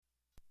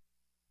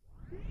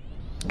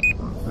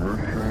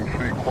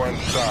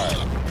5 stars.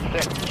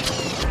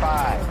 6,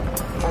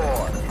 5,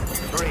 4,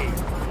 3,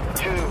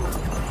 2,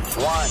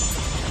 1,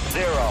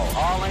 0.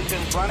 All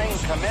engines running.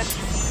 Commit.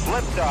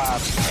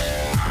 Liftoff.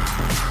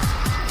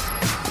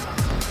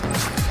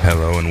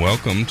 Hello and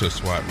welcome to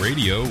SWAT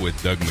Radio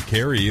with Doug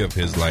McCary of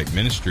His Light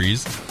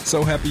Ministries.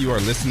 So happy you are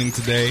listening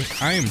today.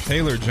 I am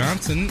Taylor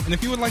Johnson, and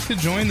if you would like to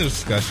join the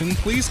discussion,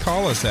 please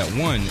call us at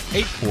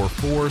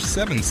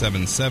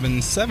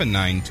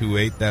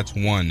 1-844-777-7928. That's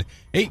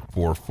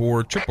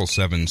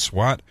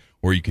 1-844-777-SWAT.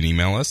 Or you can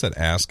email us at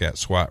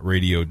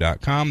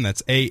ask@swatradio.com.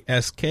 That's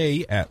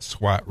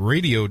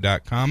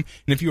ask@swatradio.com.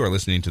 And if you are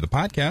listening to the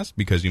podcast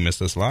because you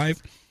missed us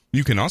live,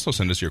 you can also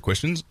send us your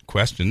questions,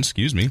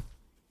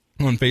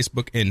 on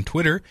Facebook and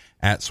Twitter.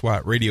 At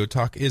SWAT Radio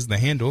Talk is the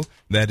handle.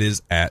 That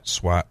is at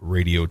SWAT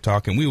Radio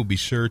Talk. And we will be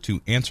sure to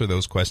answer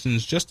those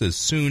questions just as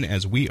soon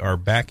as we are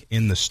back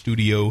in the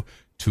studio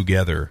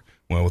together.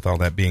 Well, with all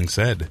that being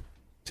said,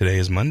 today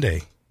is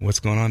Monday. What's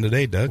going on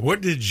today, Doug?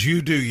 What did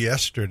you do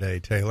yesterday,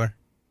 Taylor?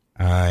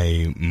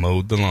 I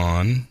mowed the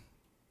lawn.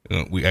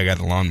 I got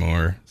a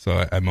lawnmower,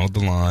 so I mowed the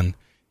lawn,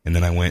 and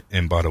then I went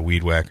and bought a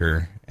weed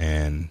whacker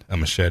and a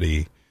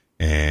machete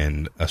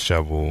and a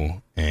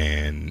shovel.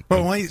 And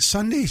but wait,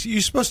 Sundays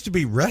you're supposed to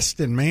be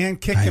resting, man,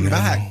 kicking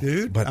back,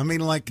 dude. But I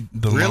mean, like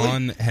the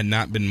lawn had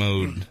not been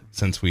mowed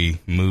since we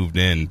moved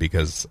in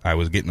because I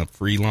was getting a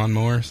free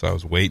lawnmower, so I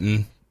was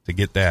waiting to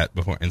get that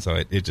before, and so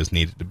it just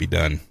needed to be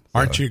done. So.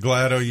 Aren't you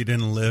glad you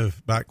didn't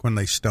live back when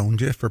they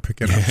stoned you for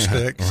picking up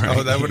sticks? Right.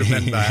 Oh, that would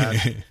have been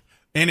bad.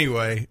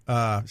 Anyway,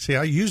 see,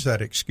 I use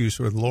that excuse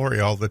with Lori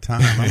all the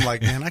time. I'm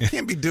like, man, I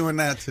can't be doing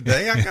that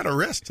today. I got to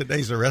rest.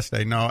 Today's a rest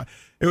day. No,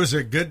 it was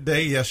a good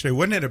day yesterday.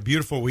 Wasn't it a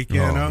beautiful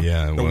weekend? Oh,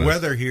 yeah, it was. The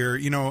weather here,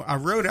 I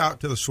wrote out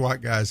to the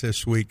SWAT guys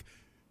this week.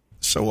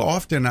 So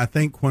often, I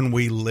think when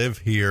we live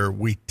here,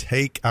 we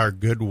take our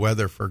good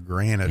weather for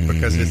granted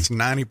because it's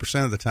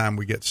 90% of the time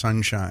we get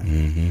sunshine.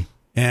 Mm-hmm.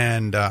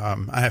 And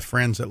I have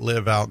friends that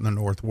live out in the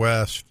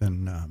Northwest,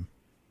 and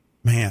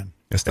man,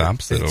 it's the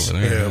opposite over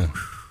there. Yeah.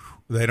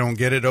 They don't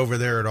get it over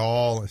there at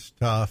all. It's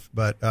tough,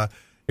 but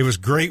it was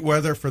great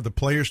weather for the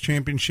Players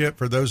Championship.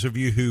 For those of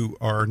you who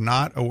are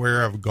not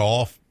aware of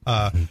golf,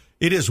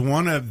 it is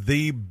one of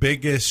the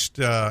biggest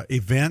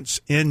events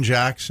in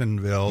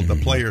Jacksonville, the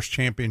Players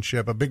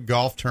Championship, a big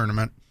golf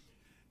tournament.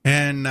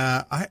 And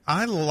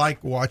I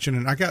like watching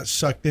it. I got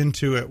sucked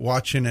into it,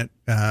 watching it,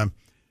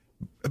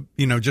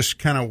 just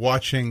kind of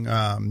watching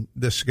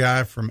this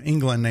guy from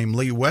England named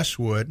Lee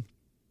Westwood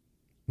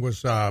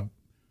was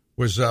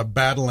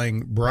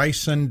battling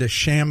Bryson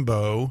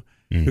DeChambeau,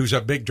 who's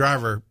a big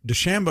driver.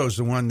 DeChambeau's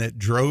the one that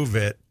drove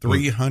it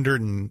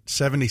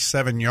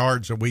 377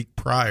 yards a week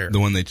prior. The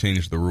one they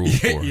changed the rules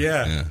for.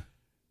 Yeah.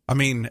 I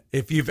mean,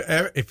 if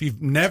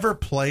you've never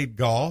played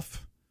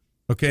golf,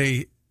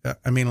 okay,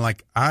 I mean,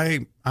 like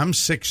I'm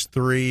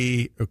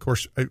 6'3". Of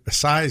course,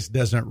 size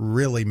doesn't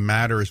really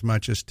matter as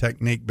much as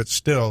technique, but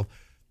still,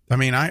 I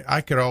mean, I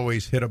could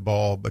always hit a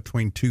ball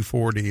between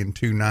 240 and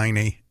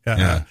 290,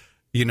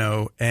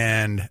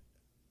 and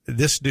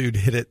this dude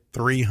hit it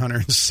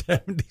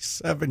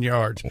 377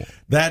 yards.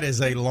 That is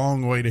a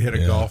long way to hit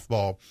a golf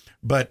ball.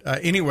 But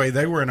anyway,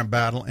 they were in a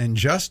battle, and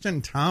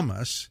Justin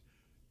Thomas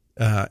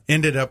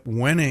ended up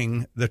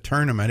winning the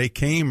tournament.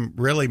 He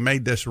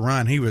made this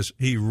run.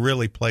 He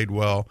really played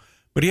well,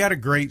 but he had a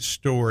great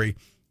story.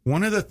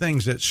 One of the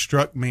things that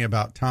struck me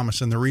about Thomas,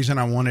 and the reason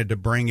I wanted to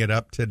bring it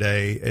up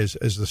today as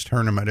this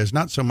tournament, is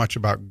not so much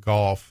about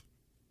golf,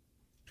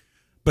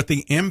 but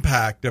the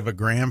impact of a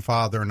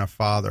grandfather and a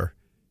father.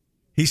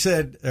 He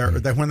said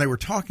that when they were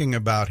talking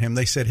about him,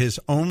 they said his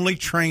only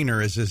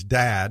trainer is his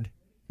dad,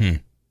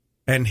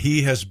 and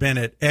he has been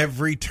at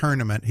every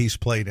tournament he's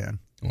played in.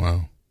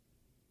 Wow.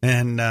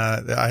 And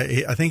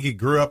I think he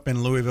grew up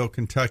in Louisville,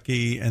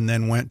 Kentucky, and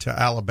then went to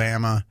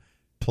Alabama,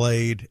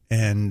 played,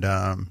 and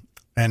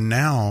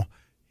now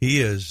he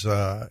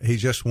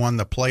just won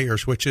the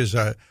Players, which is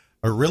a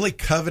really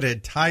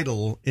coveted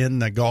title in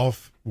the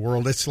golf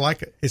world. It's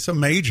a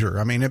major.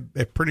 I mean,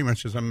 it pretty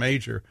much is a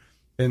major.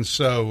 And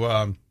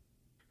so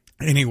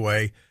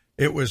anyway,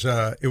 it was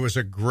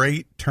a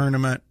great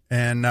tournament.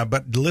 And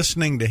but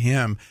listening to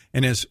him,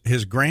 and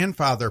his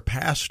grandfather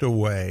passed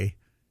away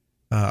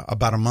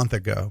about a month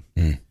ago,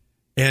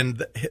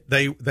 and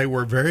they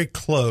were very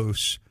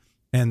close.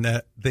 And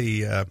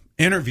the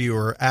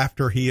interviewer,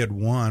 after he had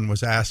won,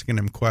 was asking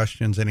him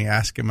questions, and he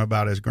asked him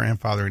about his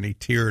grandfather, and he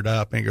teared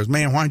up, and he goes,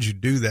 "Man, why'd you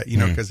do that?"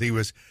 Because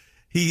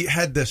he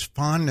had this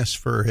fondness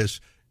for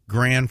his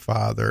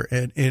grandfather,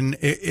 and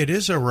it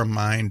is a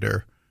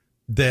reminder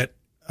that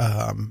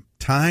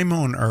time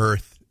on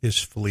earth is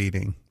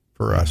fleeting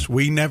for us.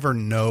 We never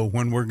know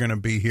when we're going to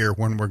be here,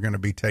 when we're going to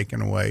be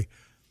taken away.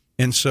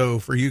 And so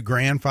for you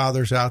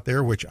grandfathers out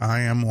there, which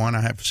I am one,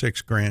 I have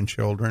 6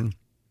 grandchildren,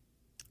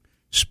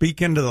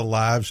 speak into the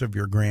lives of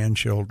your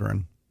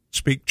grandchildren.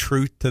 Speak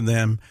truth to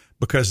them,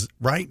 because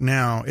right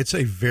now it's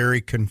a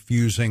very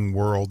confusing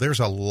world. There's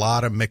a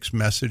lot of mixed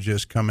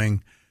messages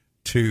coming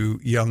to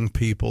young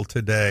people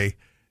today.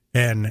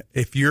 And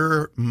if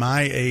you're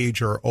my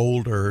age or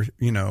older,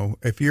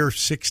 if you're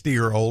 60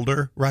 or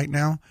older right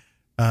now,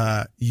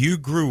 you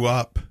grew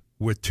up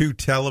with 2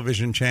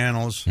 television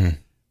channels.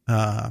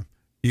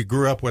 You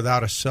grew up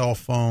without a cell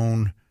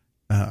phone.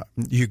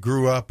 You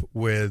grew up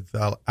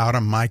without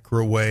a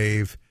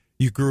microwave.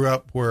 You grew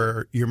up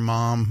where your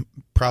mom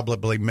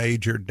probably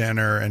made your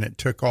dinner and it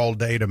took all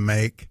day to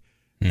make.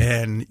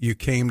 And you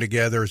came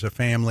together as a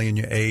family and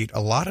you ate. A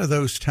lot of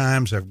those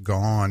times have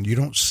gone. You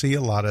don't see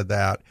a lot of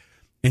that.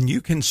 And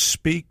you can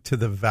speak to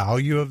the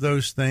value of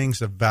those things,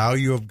 the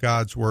value of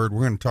God's word.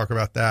 We're going to talk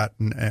about that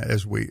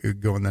as we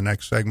go in the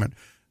next segment.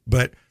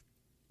 But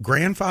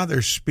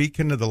grandfathers speak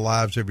into the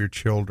lives of your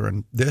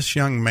children. This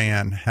young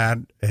man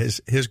had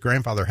his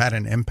grandfather had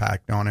an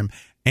impact on him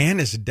and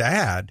his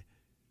dad,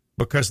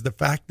 because the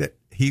fact that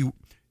you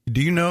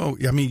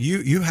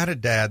had a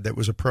dad that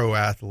was a pro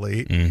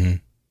athlete,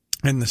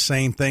 and the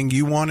same thing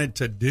you wanted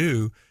to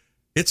do.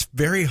 It's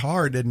very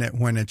hard, isn't it,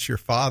 when it's your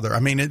father? I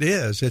mean, it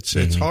is.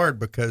 It's hard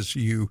because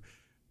you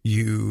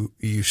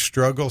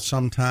struggle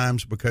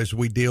sometimes because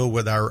we deal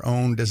with our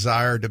own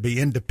desire to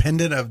be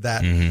independent of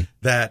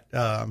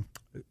that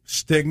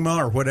stigma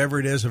or whatever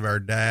it is of our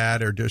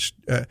dad, or just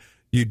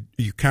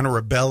you kind of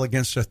rebel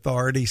against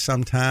authority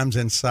sometimes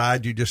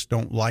inside. You just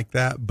don't like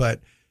that. But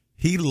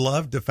he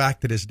loved the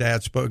fact that his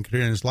dad spoke to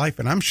him in his life,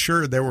 and I'm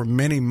sure there were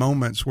many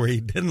moments where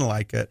he didn't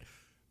like it.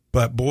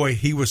 But boy,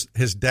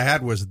 his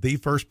dad was the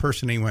first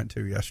person he went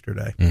to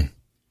yesterday.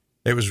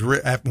 It was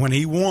when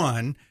he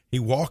won. He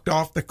walked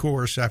off the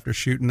course after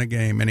shooting the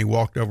game, and he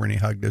walked over and he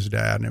hugged his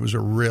dad, and it was a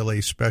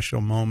really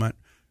special moment.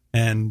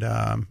 And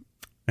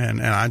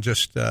I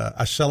just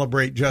I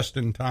celebrate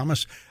Justin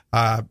Thomas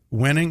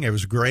winning. It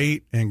was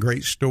great and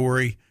great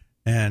story,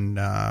 and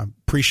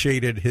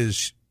appreciated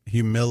his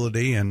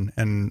humility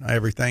and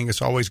everything.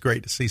 It's always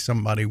great to see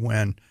somebody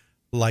win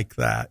like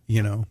that,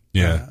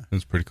 Yeah,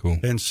 that's pretty cool.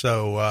 And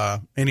so,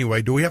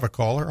 anyway, do we have a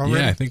caller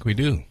already? Yeah, I think we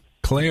do.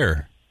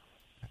 Claire,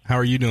 how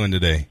are you doing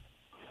today?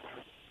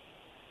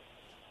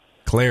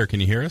 Claire, can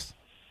you hear us?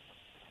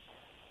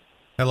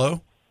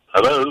 Hello?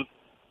 Hello?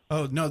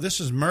 Oh, no, this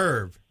is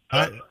Merv.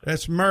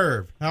 That's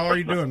Merv. How are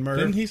you doing, Merv?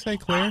 Didn't he say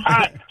Claire?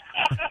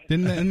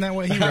 Isn't that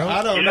what he wrote?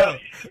 I don't know.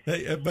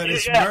 But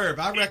it's Merv.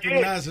 I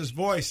recognize his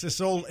voice, this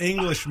old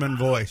Englishman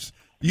voice.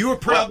 You were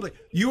probably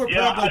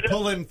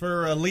pulling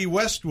for Lee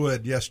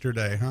Westwood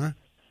yesterday, huh?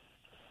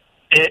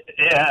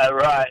 Yeah,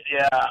 right.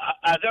 Yeah,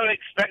 I don't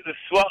expect the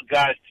SWAT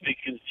guys to be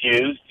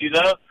confused,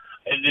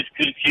 in this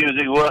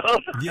confusing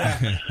world. Yeah.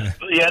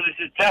 Yeah, this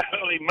is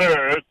definitely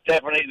Merv,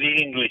 definitely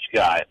the English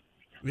guy.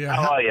 Yeah.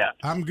 How are you?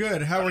 I'm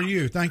good. How are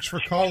you? Thanks for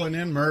calling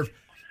in, Merv.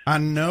 I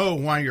know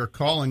why you're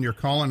calling. You're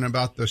calling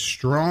about the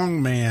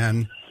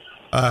Strongman,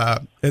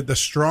 at the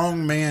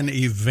Strongman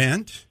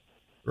event,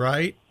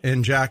 right,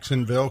 in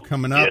Jacksonville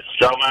coming up. Yes,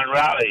 Strongman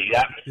Rally,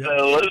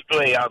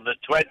 absolutely, on the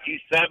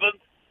 27th,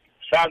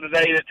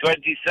 Saturday the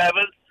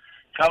 27th.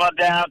 Come on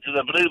down to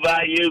the Blue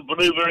Bayou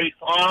Blueberry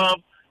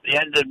Farm, the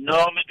end of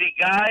Normandy,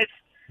 guys,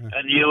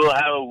 and you will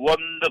have a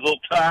wonderful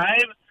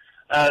time.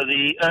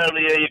 The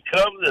earlier you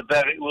come, the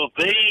better it will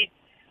be.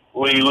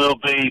 We will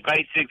be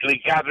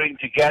basically gathering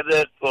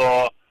together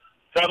for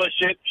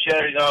fellowship,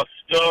 sharing our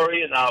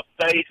story and our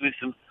faith with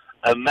some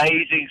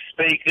amazing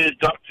speakers,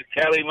 Dr.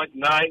 Kelly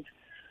McKnight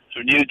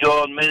from New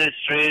Dawn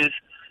Ministries,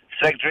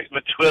 Cedric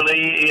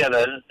Matwilli, and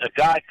a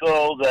guy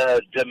called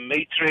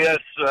Demetrius,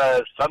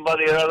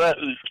 somebody or other,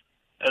 who's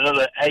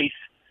another ace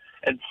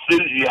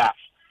enthusiast.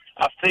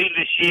 Our theme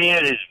this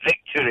year is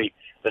victory.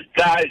 But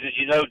guys, as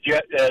you know,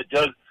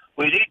 Doug,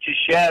 we need to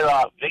share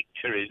our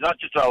victories, not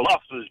just our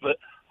losses, but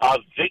our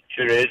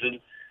victories. And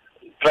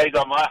it played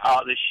on my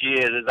heart this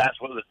year that that's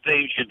what the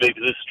theme should be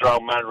for the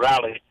Strongman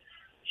Rally,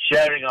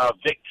 sharing our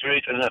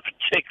victories, and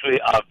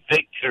particularly our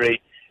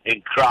victory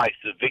in Christ,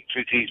 the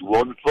victories He's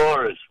won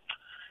for us.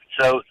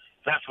 So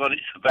that's what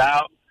it's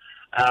about.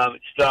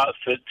 It starts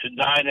at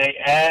 9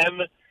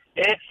 a.m.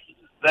 if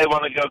they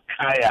want to go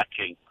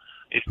kayaking.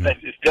 If they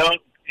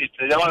don't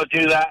want to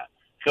do that,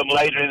 come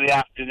later in the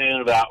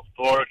afternoon, about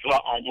 4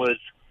 o'clock onwards.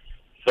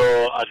 So,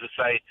 as I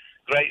say,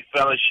 great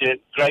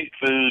fellowship, great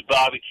food,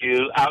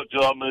 barbecue,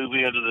 outdoor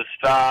movie under the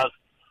stars,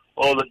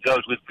 all that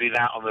goes with being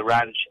out on the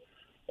ranch,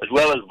 as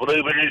well as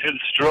blueberries and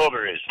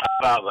strawberries. How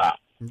about that?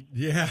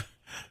 Yeah.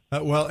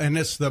 Well, and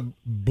it's the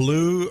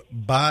Blue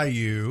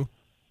Bayou.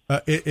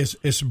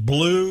 It's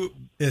blue.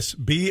 It's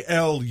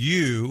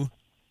BLUBYU,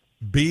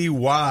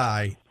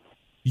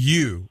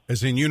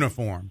 as in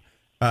uniform.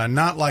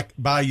 Not like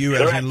Bayou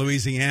as in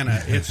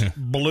Louisiana. It's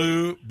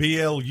blue,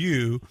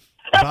 BLU,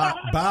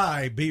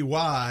 by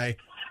BY,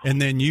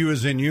 and then U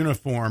as in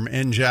uniform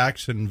in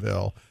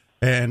Jacksonville.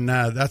 And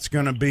that's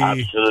going to be.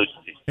 Absolutely.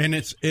 And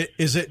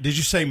did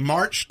you say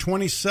March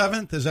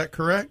 27th? Is that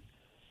correct?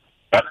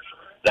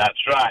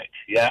 That's right.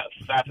 Yeah,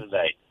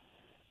 Saturday.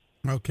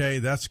 Okay,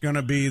 that's going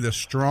to be the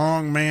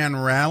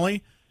Strongman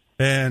Rally.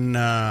 And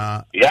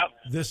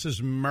This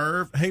is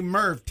Merv. Hey,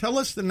 Merv, tell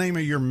us the name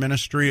of your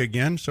ministry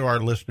again so our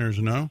listeners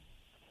know.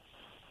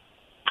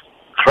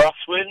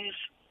 Crosswinds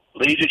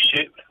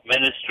Leadership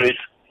Ministries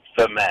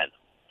for men.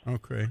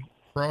 Okay.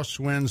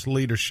 Crosswinds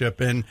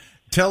Leadership. And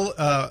tell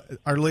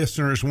our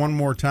listeners one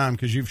more time,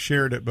 because you've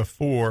shared it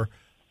before,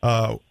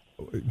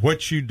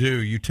 what you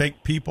do. You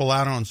take people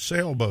out on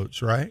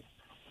sailboats, right?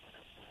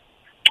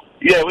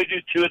 Yeah, we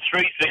do 2 or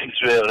 3 things,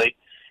 really.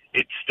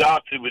 It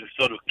started with a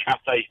sort of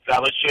cafe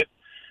fellowship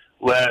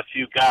where a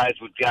few guys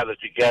would gather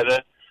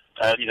together,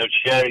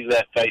 sharing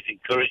their faith,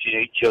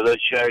 encouraging each other,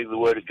 sharing the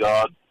Word of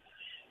God.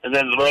 And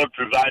then the Lord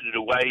provided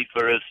a way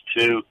for us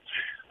to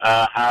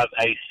have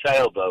a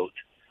sailboat,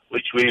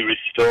 which we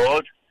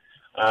restored.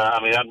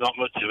 I'm not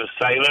much of a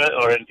sailor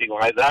or anything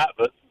like that,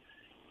 but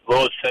the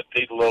Lord sent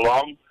people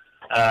along.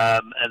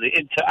 And the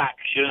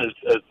interaction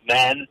of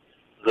men,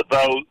 the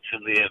boat,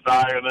 and the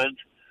environment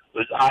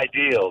was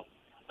ideal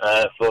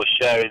for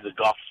sharing the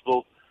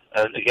gospel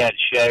and, again,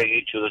 sharing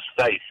each other's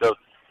faith. So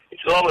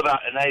it's all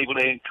about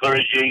enabling,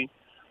 encouraging,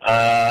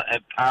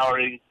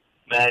 empowering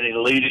men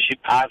in leadership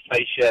as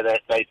they share their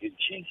faith in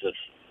Jesus.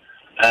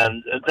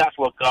 And that's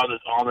what God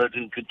has honored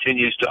and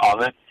continues to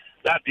honor.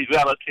 That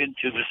developed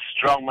into the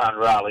Strongman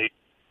Rally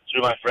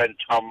through my friend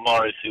Tom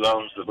Morris, who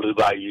owns the Blue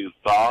Bayou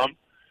Farm.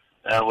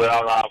 We're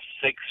on our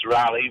 6th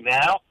rally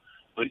now,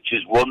 which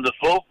is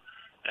wonderful.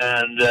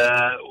 And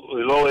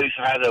we've always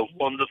had a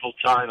wonderful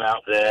time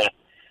out there.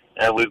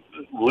 And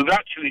we've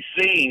actually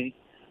seen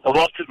a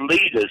lot of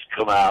leaders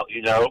come out,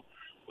 We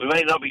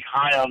may not be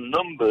high on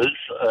numbers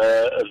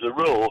as a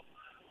rule,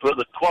 but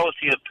the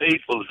quality of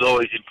people has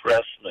always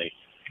impressed me.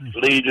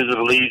 Leaders of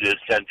leaders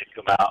tend to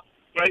come out.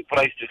 Great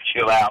place to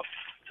chill out.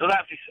 So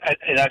that's,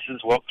 in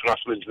essence, what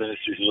Crosswinds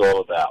Ministries is all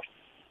about.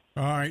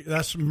 All right,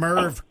 that's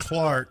Merv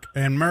Clark.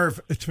 And Merv,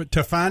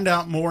 to find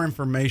out more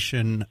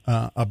information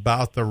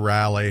about the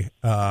rally,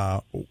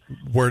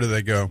 where do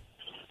they go?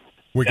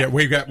 We got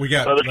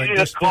like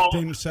just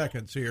 15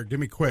 seconds here. Give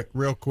me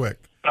real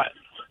quick. Right.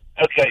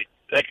 Okay,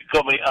 they can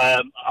call me.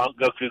 I'll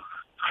go to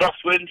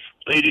Crosswinds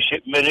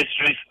Leadership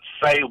Ministries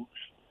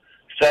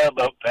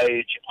sailboat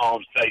page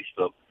on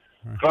Facebook.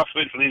 Right.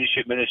 Crosswinds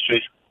Leadership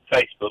Ministries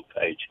Facebook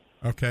page.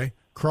 Okay.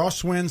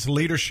 Crosswinds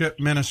Leadership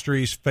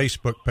Ministries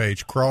Facebook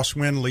page.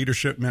 Crosswind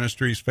Leadership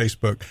Ministries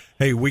Facebook.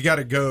 Hey, we got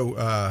to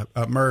go.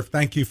 Merv,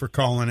 thank you for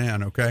calling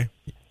in, okay?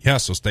 Yeah,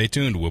 so stay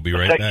tuned. We'll be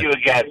right back. Thank you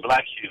again.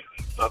 Bless you.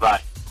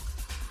 Bye-bye.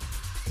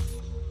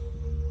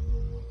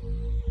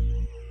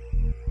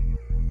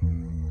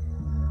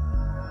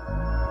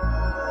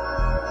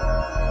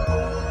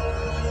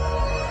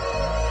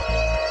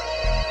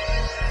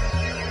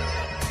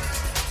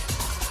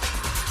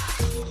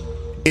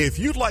 If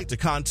you'd like to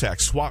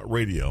contact SWAT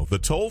Radio, the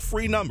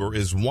toll-free number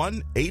is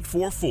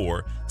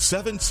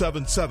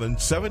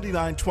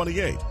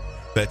 1-844-777-7928.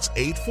 That's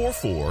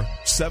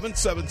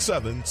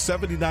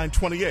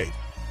 844-777-7928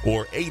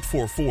 or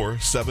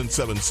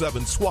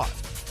 844-777-SWAT.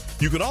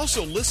 You can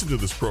also listen to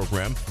this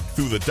program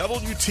through the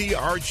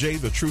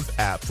WTRJ The Truth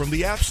app from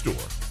the App Store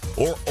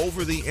or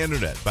over the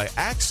internet by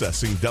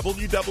accessing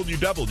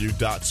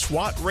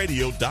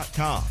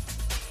www.swatradio.com.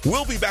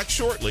 We'll be back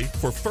shortly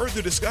for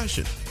further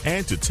discussion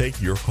and to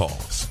take your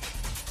calls.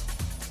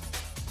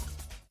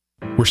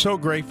 We're so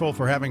grateful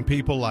for having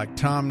people like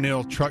Tom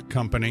Neal Truck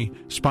Company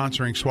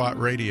sponsoring SWAT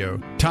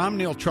Radio. Tom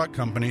Neal Truck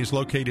Company is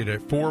located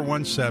at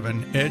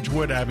 417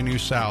 Edgewood Avenue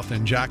South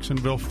in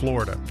Jacksonville,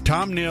 Florida.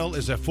 Tom Neal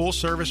is a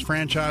full-service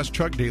franchise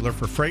truck dealer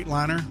for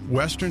Freightliner,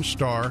 Western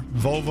Star,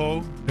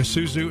 Volvo,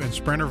 Isuzu, and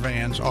Sprinter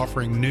vans,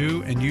 offering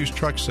new and used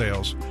truck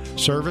sales,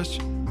 service,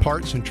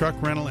 parts and truck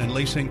rental and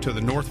leasing to the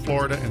North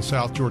Florida and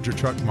South Georgia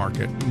truck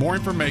market. More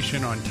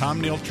information on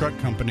Tom Neal Truck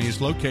Company is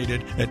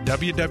located at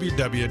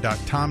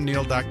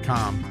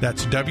www.tomneal.com.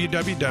 That's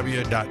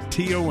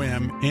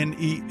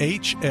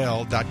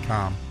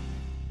www.tomnehl.com.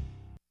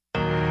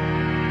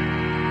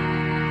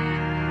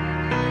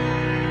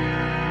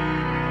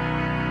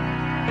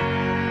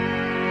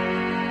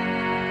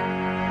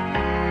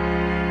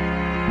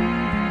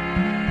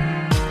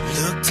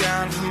 Look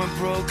down from a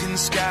broken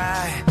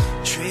sky,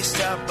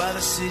 traced out by the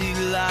city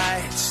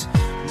lights.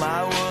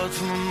 My world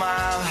from a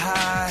mile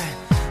high,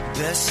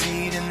 best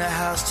seat in the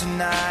house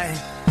tonight.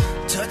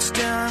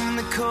 Touchdown in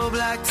the cold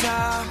black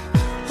top,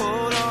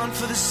 hold on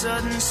for the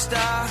sudden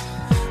stop.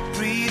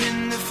 Breathe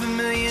in the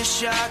familiar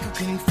shock of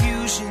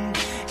confusion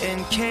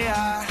and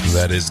chaos.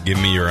 That is Give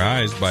Me Your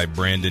Eyes by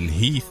Brandon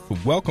Heath.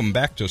 Welcome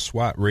back to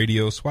SWAT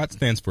Radio. SWAT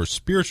stands for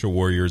Spiritual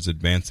Warriors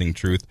Advancing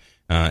Truth.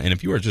 And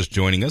if you are just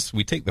joining us,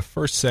 we take the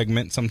first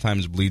segment,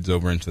 sometimes bleeds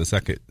over into the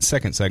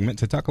second segment,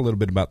 to talk a little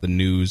bit about the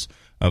news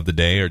of the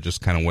day or just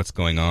kind of what's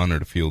going on, or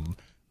to field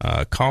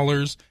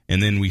callers.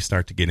 And then we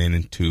start to get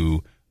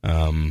into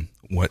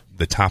what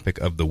the topic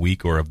of the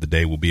week or of the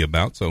day will be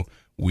about. So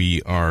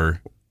we are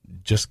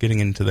just getting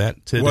into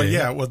that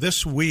today. Well,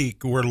 this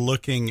week we're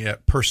looking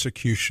at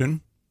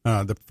persecution,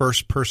 the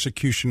first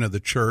persecution of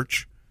the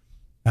church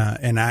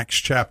in Acts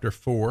chapter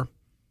 4,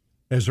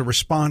 as a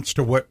response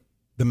to what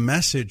the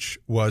message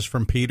was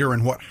from Peter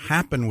and what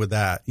happened with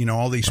that. You know,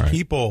 all these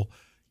people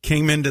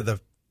came into the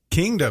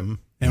kingdom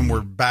and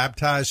were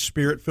baptized,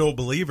 Spirit-filled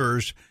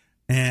believers,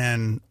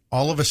 and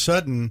all of a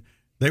sudden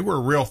they were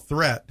a real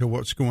threat to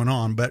what's going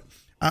on. But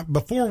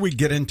before we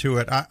get into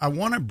it, I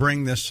want to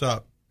bring this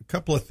up. A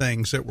couple of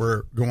things that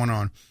were going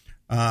on.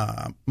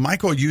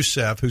 Michael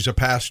Youssef, who's a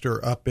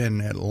pastor up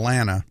in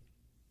Atlanta,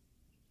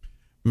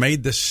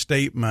 made this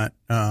statement,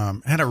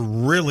 had a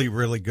really,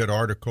 really good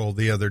article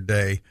the other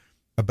day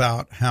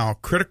about how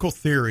critical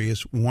theory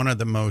is one of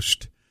the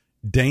most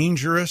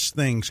dangerous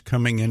things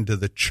coming into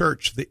the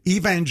church, the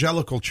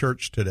evangelical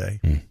church today,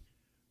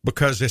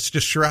 because it's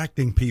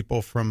distracting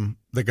people from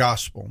the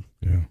gospel.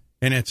 Yeah.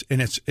 And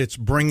it's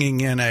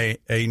bringing in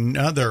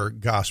another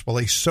gospel,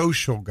 a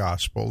social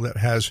gospel that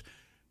has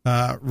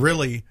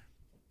really,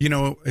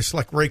 it's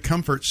like Ray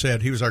Comfort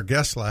said. He was our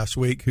guest last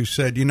week, who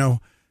said,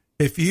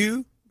 if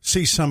you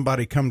see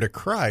somebody come to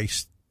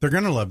Christ, they're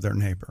going to love their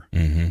neighbor.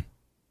 Mm-hmm.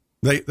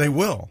 They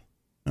will.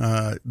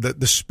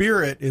 The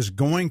Spirit is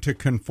going to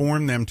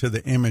conform them to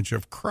the image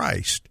of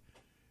Christ,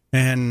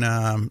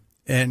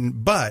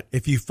 but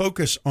if you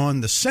focus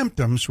on the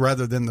symptoms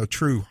rather than the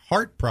true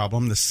heart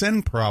problem, the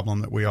sin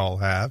problem that we all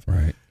have,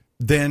 right,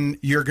 then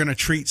you're going to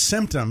treat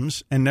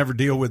symptoms and never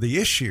deal with the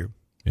issue.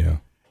 Yeah.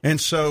 And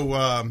so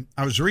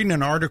I was reading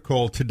an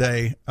article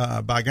today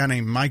by a guy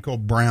named Michael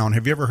Brown.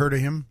 Have you ever heard of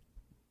him?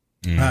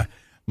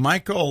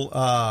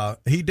 Michael,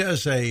 he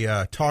does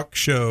a talk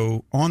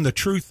show on the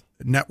Truth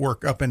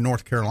Network up in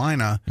North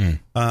Carolina.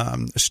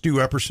 Stu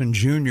Epperson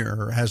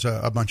Jr. has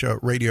a bunch of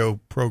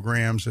radio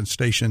programs and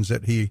stations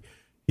that he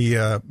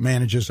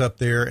manages up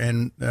there.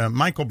 And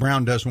Michael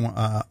Brown does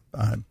a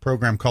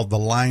program called The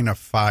Line of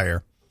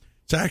Fire.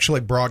 It's actually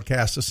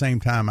broadcast the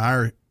same time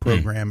our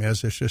program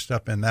is. It's just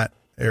up in that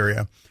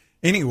area.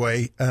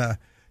 Anyway,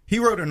 he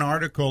wrote an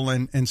article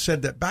and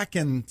said that back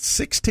in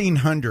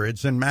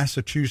 1600s in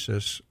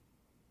Massachusetts,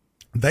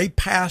 they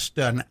passed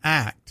an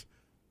act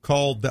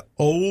called the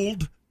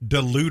Old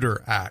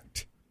Deluder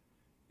Act.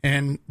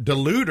 And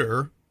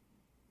deluder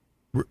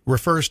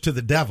refers to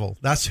the devil.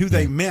 That's who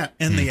they meant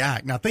in the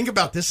act. Now, think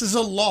about this. This is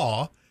a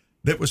law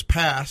that was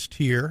passed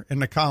here in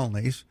the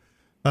colonies.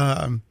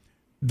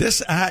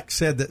 This act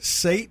said that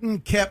Satan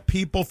kept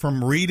people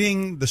from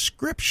reading the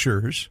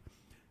scriptures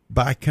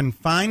by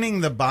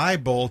confining the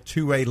Bible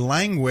to a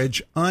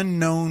language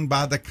unknown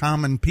by the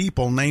common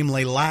people,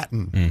 namely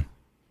Latin.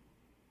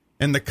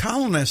 And the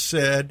colonists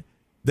said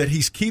that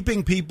he's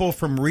keeping people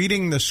from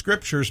reading the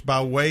scriptures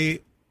by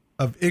way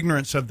of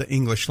ignorance of the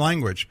English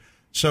language.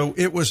 So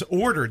it was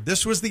ordered,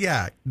 this was the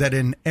act, that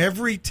in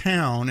every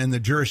town in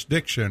the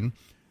jurisdiction,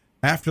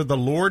 after the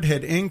Lord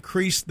had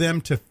increased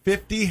them to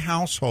 50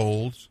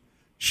 households,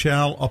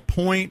 shall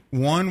appoint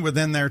one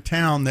within their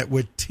town that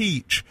would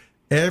teach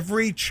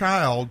every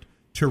child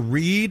to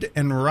read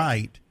and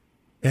write.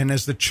 And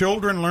as the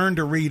children learned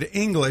to read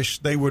English,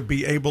 they would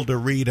be able to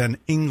read an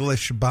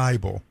English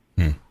Bible.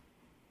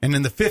 And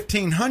in the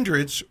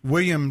 1500s,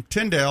 William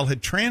Tyndale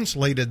had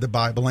translated the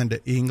Bible into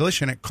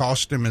English, and it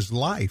cost him his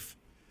life.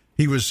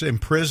 He was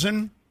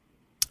imprisoned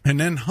and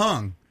then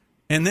hung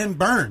and then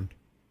burned,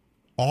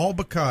 all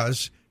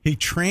because he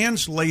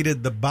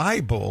translated the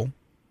Bible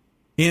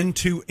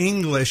into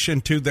English,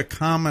 into the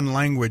common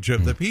language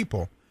of the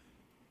people.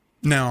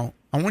 Now,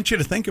 I want you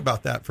to think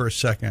about that for a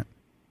second.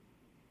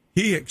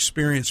 He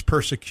experienced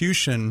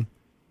persecution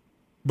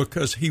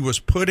because he was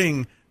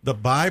putting the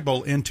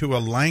Bible into a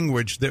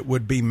language that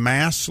would be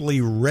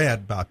massively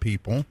read by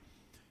people.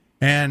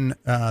 And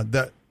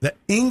the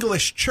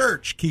English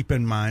church, keep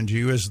in mind,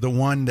 is the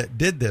one that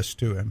did this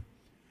to him.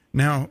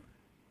 Now,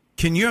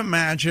 can you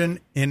imagine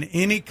in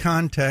any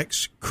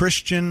context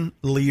Christian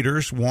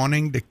leaders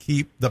wanting to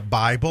keep the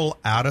Bible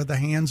out of the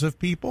hands of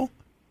people?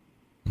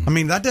 I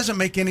mean, that doesn't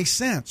make any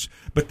sense.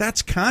 But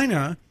that's kind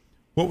of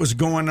what was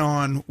going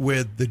on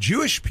with the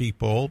Jewish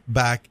people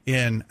back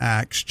in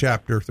Acts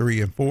chapter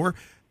 3 and 4.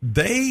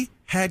 They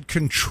had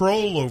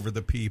control over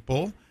the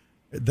people.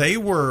 They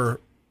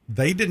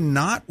did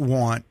not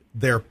want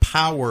their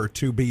power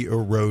to be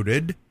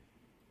eroded,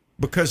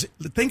 because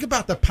think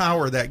about the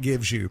power that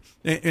gives you.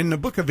 In the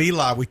book of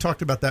Eli, we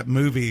talked about that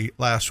movie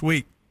last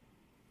week.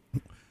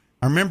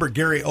 I remember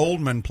Gary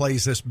Oldman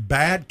plays this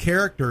bad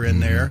character in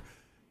there,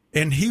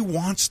 and he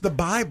wants the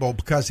Bible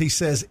because he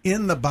says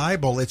in the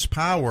Bible it's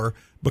power,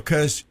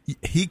 because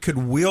he could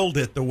wield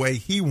it the way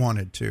he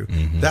wanted to.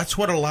 That's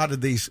what a lot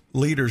of these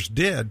leaders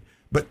did.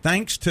 But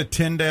thanks to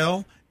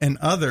Tyndale and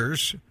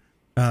others,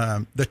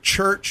 the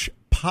church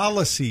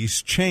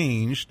policies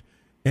changed,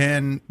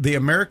 and the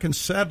American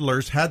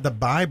settlers had the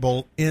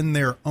Bible in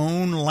their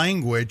own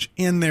language,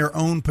 in their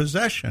own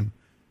possession.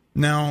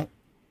 Now,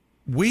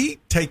 we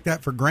take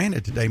that for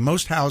granted today.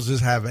 Most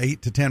houses have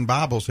 8 to 10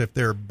 Bibles if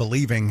they're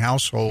believing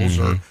households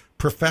or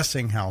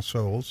professing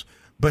households.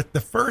 But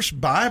the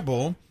first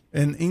Bible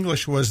in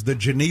English was the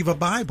Geneva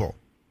Bible.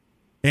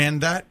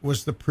 And that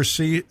was the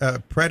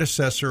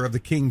predecessor of the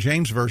King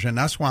James Version.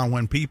 That's why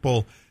when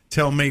people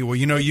tell me, well,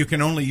 you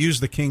can only use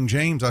the King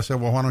James, I said,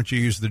 well, why don't you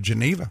use the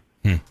Geneva?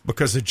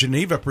 Because the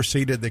Geneva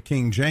preceded the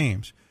King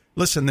James.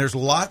 Listen, there's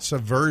lots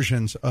of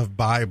versions of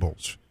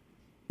Bibles,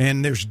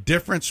 and there's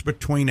difference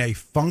between a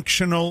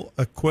functional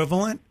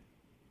equivalent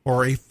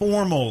or a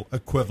formal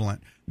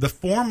equivalent. The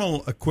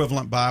formal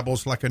equivalent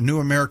Bibles, like a New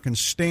American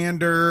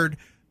Standard,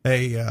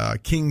 a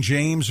King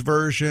James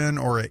version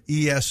or a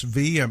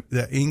ESV,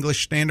 the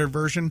English Standard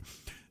Version,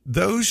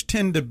 those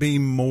tend to be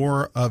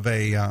more of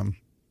a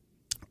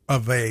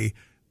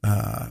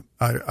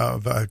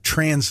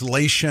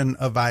translation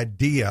of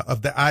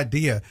the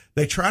idea.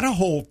 They try to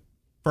hold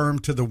firm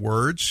to the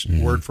words,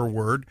 word for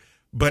word,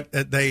 but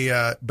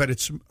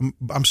it's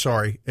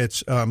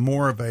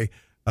more of a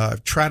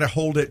try to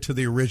hold it to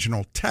the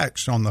original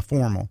text on the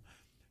formal.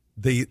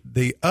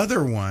 The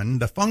other one,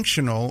 the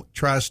functional,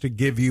 tries to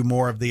give you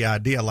more of the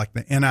idea, like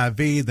the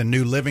NIV, the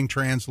New Living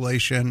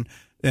Translation,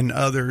 and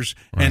others.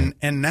 Right.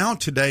 And now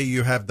today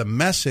you have the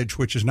Message,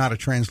 which is not a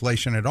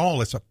translation at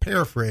all. It's a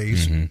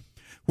paraphrase,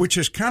 which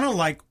is kind of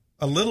like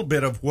a little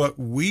bit of what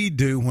we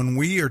do when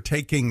we are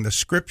taking the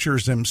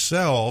scriptures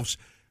themselves.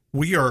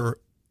 We are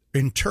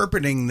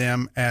interpreting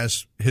them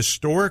as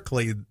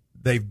historically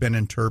they've been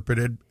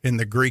interpreted in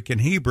the Greek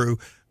and Hebrew,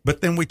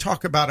 but then we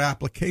talk about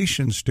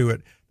applications to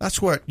it.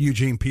 That's what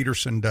Eugene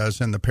Peterson does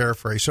in the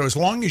paraphrase. So as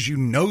long as you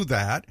know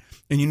that,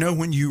 and you know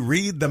when you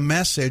read the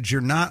Message,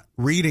 you're not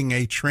reading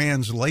a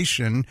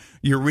translation,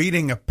 you're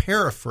reading a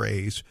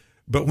paraphrase.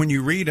 But when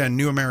you read a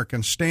New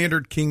American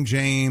Standard, King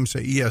James, a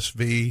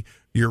ESV,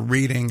 you're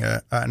reading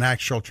an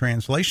actual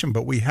translation.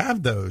 But we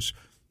have those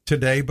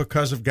today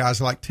because of guys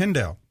like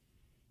Tyndale.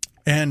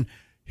 And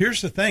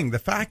here's the thing, the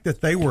fact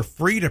that they were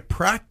free to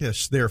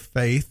practice their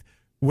faith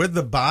with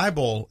the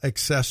Bible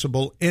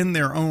accessible in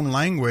their own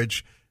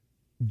language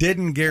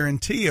didn't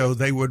guarantee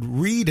they would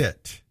read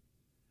it.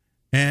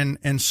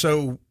 And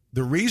so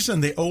the reason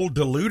the old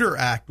Deluder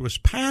Act was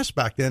passed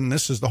back then, and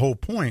this is the whole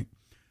point,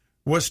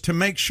 was to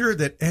make sure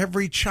that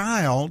every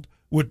child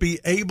would be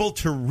able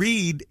to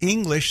read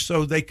English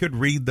so they could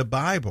read the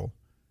Bible.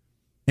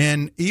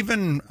 And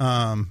even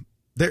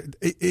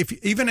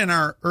even in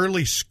our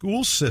early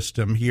school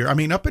system here, I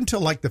mean, up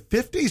until like the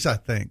 50s, I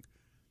think,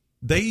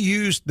 they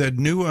used the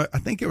new, I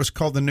think it was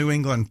called the New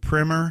England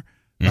Primer,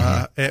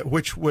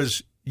 which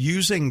was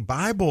using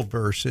Bible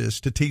verses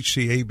to teach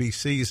the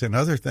ABCs and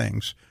other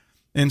things.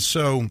 And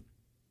so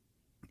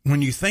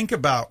when you think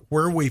about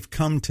where we've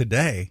come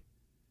today,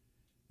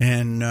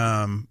 and,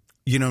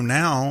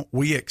 now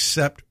we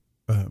accept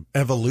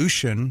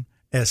evolution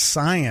as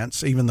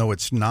science, even though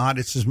it's not,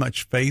 it's as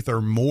much faith or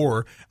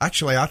more.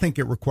 Actually, I think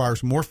it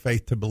requires more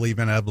faith to believe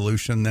in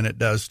evolution than it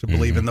does to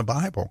believe in the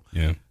Bible.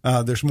 Yeah.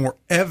 There's more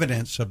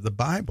evidence of the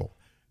Bible.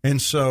 And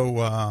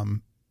so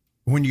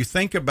when you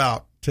think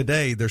about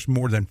today, there's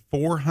more than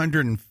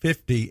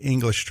 450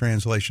 English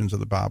translations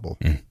of the Bible.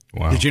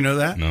 Wow. Did you know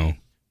that? No.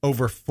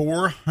 Over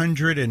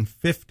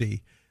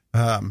 450.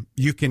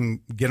 You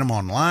can get them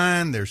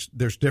online.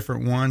 There's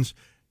different ones.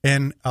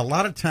 And a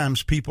lot of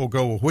times people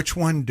go, well, which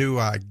one do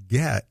I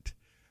get?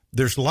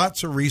 There's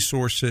lots of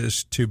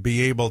resources to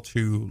be able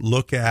to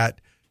look at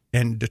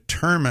and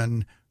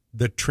determine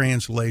the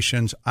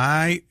translations.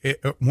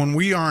 When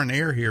we are on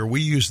air here,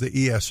 we use the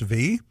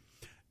ESV.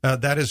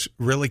 That is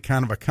really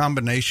kind of a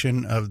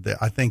combination of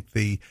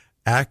the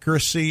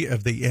accuracy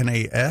of the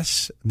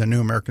NAS, the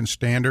New American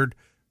Standard,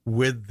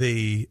 with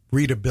the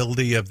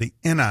readability of the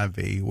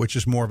NIV, which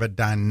is more of a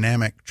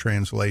dynamic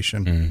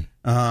translation.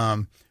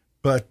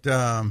 But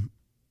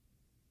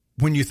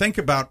when you think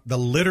about the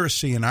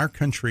literacy in our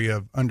country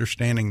of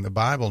understanding the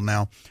Bible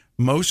now,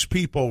 most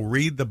people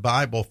read the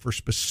Bible for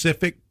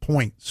specific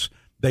points.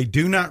 They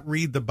do not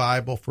read the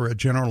Bible for a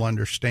general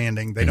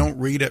understanding. They don't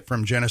read it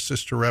from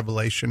Genesis to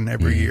Revelation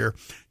every year,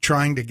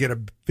 trying to get a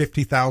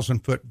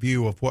 50,000-foot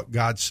view of what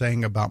God's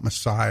saying about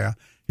Messiah,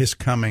 his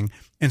coming.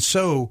 And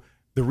so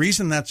the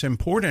reason that's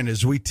important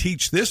is we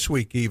teach this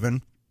week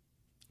even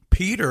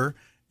Peter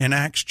in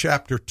Acts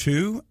chapter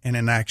 2 and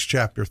in Acts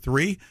chapter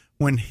 3,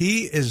 when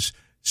he is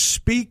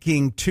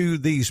speaking to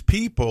these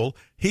people,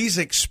 he's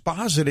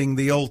expositing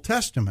the Old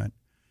Testament.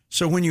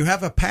 So when you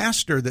have a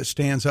pastor that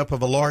stands up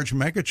of a large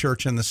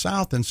megachurch in the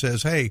South and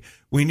says, hey,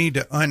 we need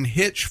to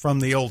unhitch from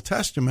the Old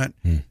Testament,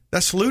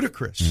 that's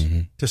ludicrous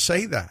to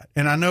say that.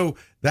 And I know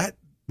that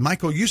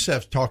Michael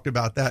Youssef talked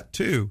about that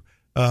too.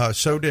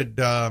 So did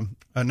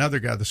another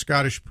guy, the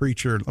Scottish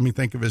preacher. Let me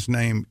think of his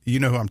name. You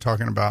know who I'm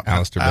talking about.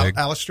 Alistair Begg.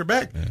 Alistair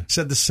Begg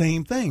said the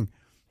same thing.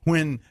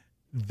 When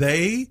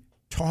they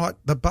taught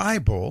the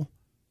Bible,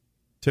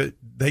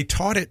 they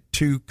taught it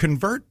to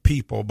convert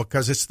people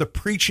because it's the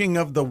preaching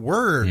of the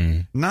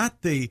word,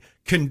 not the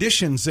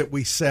conditions that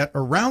we set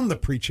around the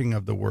preaching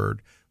of the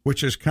word,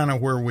 which is kind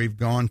of where we've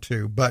gone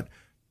to. But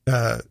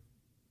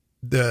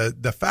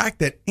the fact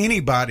that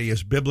anybody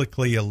is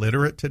biblically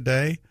illiterate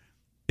today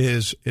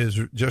is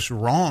just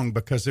wrong,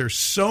 because there's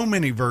so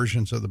many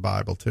versions of the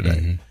Bible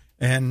today.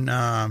 And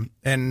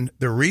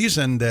the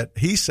reason that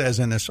he says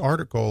in this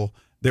article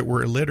that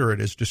we're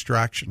illiterate is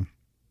distraction.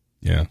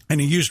 Yeah. And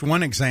he used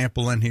one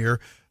example in here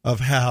of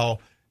how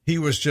he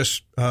was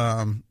just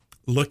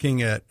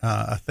looking at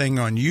a thing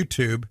on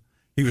YouTube.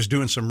 He was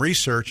doing some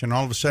research, and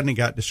all of a sudden he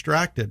got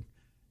distracted.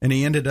 and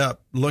he ended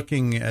up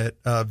looking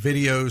at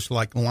videos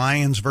like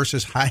lions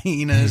versus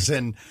hyenas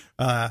and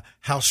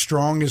how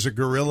strong is a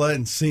gorilla,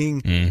 and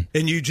seeing,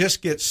 and you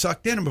just get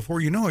sucked in. And before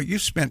you know it, you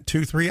spent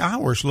 2-3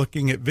 hours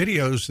looking at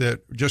videos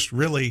that just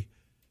really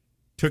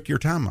took your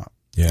time up.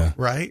 Yeah.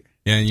 Right?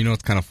 Yeah, and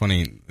what's kind of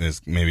funny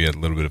is maybe a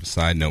little bit of a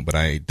side note, but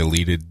I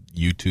deleted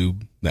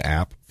YouTube, the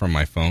app, from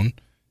my phone,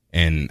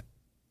 and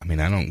I mean,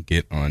 I don't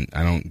get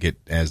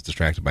as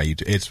distracted by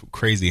YouTube. It's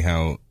crazy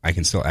how I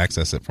can still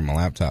access it from a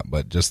laptop,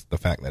 but just the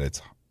fact that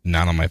it's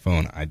not on my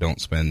phone, I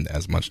don't spend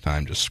as much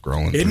time just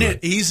scrolling. Isn't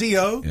it easy,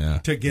 to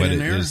get in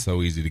there? It is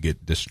so easy to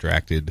get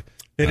distracted.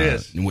 It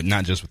is.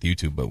 Not just with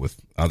YouTube, but with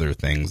other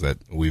things that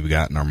we've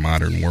got in our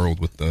modern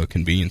world with the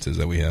conveniences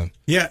that we have.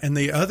 Yeah, and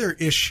the other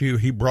issue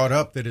he brought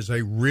up that is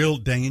a real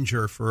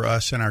danger for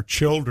us and our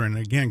children,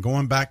 again,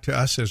 going back to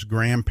us as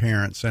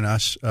grandparents and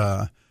us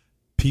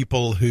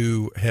people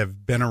who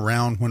have been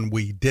around when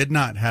we did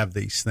not have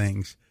these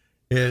things,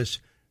 is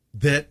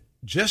that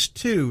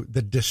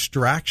the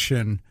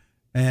distraction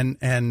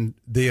and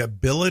the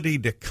ability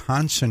to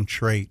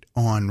concentrate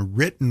on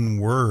written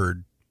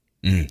word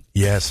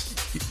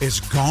is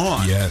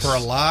gone for a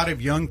lot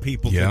of young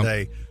people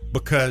today,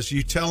 because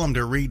you tell them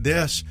to read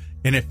this,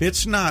 and if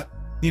it's not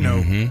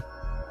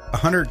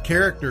 100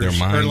 characters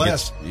or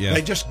less,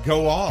 they just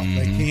go off.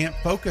 They can't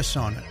focus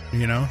on it,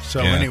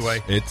 So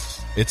anyway,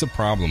 it's a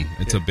problem.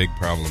 It's a big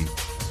problem,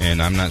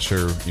 and I'm not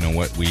sure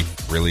what we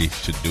really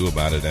should do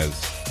about it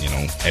as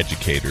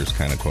educators,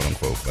 kind of, quote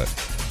unquote.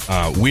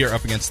 But we are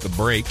up against the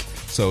break,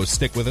 so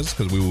stick with us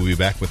because we will be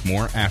back with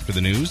more after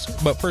the news.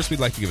 But first, we'd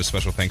like to give a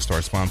special thanks to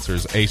our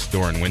sponsors, Ace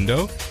Door and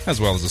Window,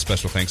 as well as a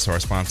special thanks to our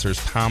sponsors,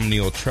 Tom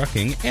Neal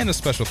Trucking, and a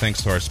special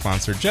thanks to our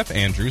sponsor, Jeff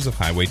Andrews of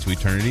Highway to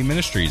Eternity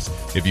Ministries.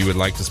 If you would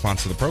like to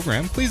sponsor the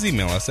program, please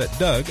email us at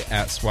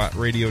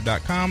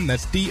doug@swatradio.com.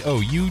 That's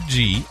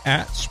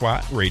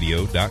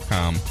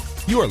DOUG@swatradio.com.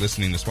 You are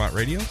listening to SWAT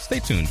Radio. Stay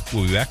tuned.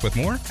 We'll be back with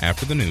more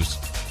after the news.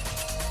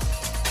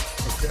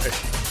 Okay.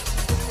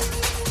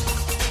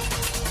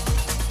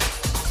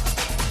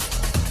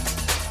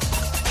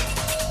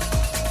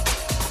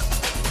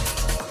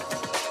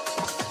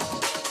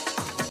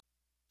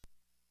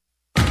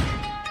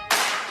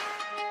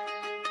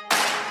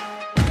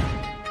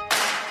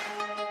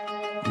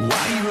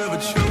 Why you ever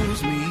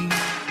chose me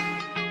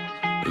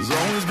has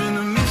always been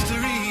a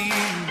mystery.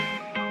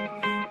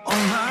 All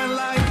my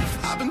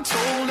life I've been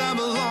told I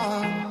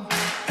belong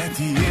at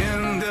the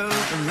end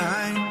of the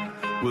line,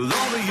 with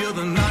all the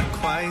other not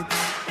quite,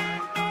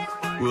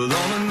 with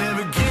all the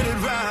never get it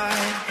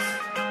right.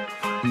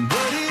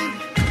 But it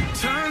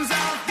turns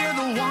out they're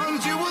the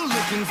ones you were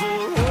looking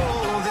for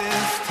all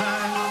this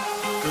time,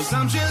 'cause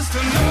I'm just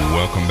a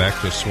Welcome back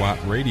to SWAT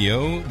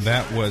Radio.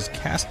 That was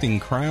Casting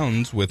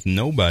Crowns with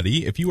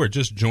Nobody. If you are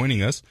just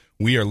joining us,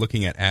 we are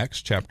looking at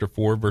Acts chapter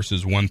 4,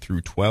 verses 1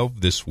 through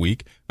 12 this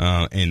week.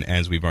 And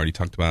as we've already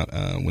talked about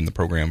when the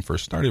program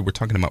first started, we're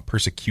talking about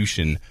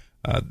persecution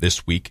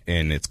this week.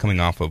 And it's coming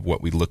off of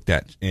what we looked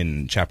at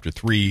in chapter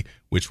 3,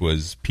 which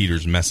was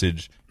Peter's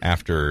message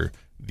after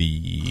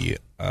the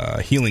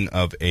healing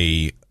of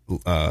a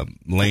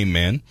lame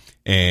man.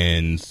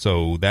 And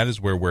so that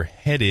is where we're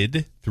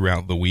headed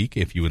throughout the week,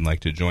 if you would like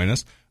to join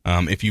us.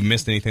 If you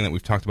missed anything that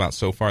we've talked about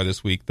so far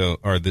this week, though,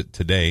 or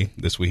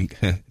this week,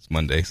 it's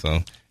Monday,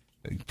 so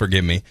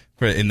forgive me,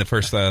 in the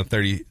first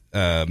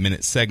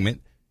 30-minute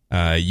segment,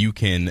 you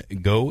can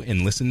go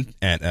and listen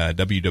at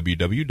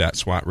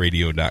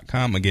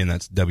www.swatradio.com. Again,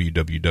 that's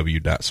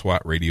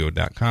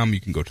www.swatradio.com. You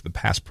can go to the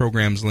past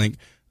programs link.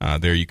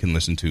 There you can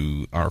listen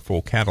to our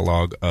full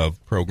catalog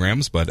of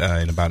programs, but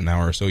in about an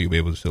hour or so, you'll be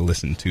able to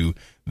listen to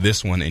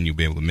this one, and you'll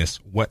be able to miss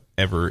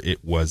whatever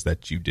it was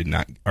that you did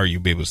not, or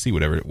you'll be able to see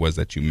whatever it was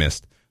that you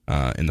missed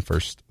in the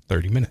first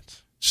 30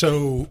 minutes.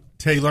 So,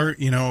 Taylor,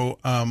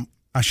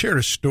 I shared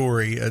a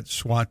story at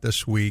SWAT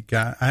this week.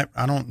 I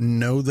don't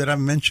know that I've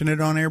mentioned it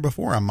on air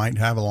before. I might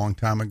have a long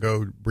time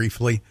ago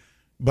briefly,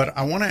 but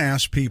I want to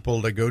ask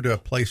people to go to a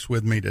place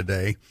with me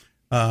today.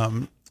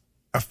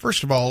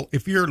 First of all,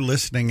 if you're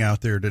listening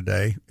out there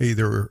today,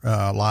 either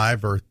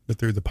live or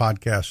through the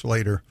podcast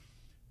later,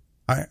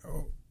 I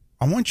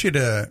want you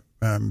to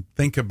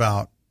think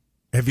about,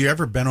 have you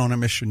ever been on a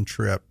mission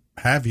trip?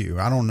 Have you?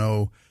 I don't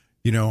know.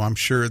 I'm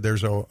sure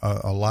there's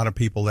a lot of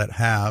people that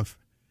have.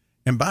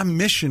 And by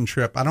mission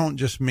trip, I don't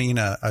just mean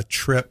a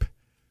trip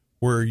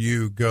where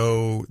you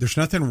go. There's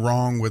nothing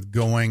wrong with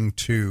going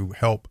to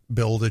help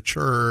build a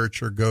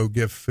church or go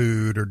give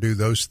food or do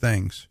those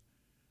things.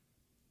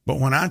 But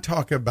when I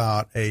talk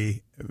about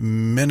a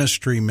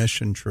ministry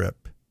mission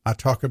trip, I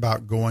talk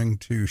about going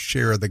to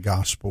share the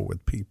gospel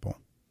with people.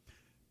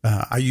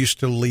 I used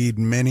to lead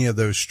many of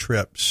those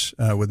trips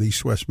with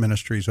East West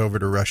Ministries over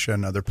to Russia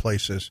and other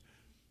places.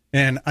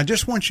 And I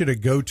just want you to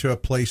go to a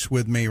place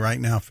with me right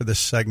now for this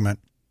segment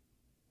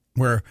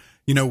where,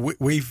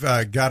 we've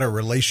got a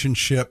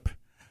relationship.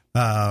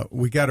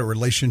 We got a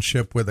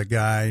relationship with a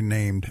guy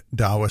named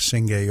Dawa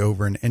Singh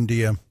over in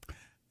India.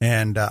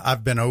 And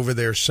I've been over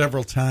there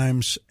several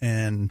times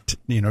and,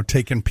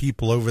 taken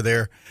people over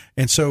there.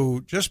 And so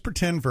just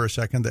pretend for a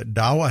second that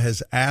Dawa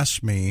has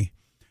asked me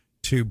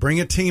to bring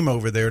a team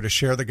over there to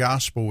share the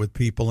gospel with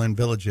people in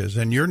villages.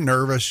 And you're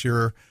nervous.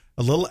 You're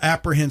a little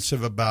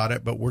apprehensive about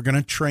it, but we're going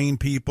to train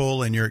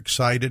people and you're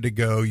excited to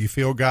go. You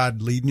feel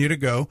God leading you to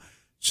go.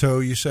 So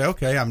you say,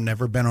 okay, I've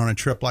never been on a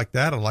trip like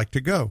that. I'd like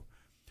to go.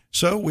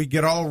 So we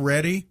get all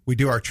ready. We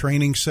do our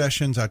training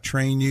sessions. I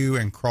train you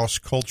in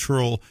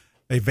cross-cultural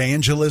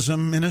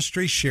evangelism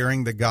ministry,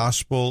 sharing the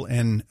gospel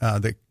and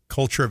the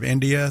culture of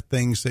India,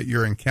 things that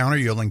you'll encounter.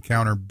 You'll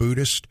encounter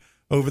Buddhists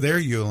over there.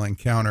 You'll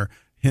encounter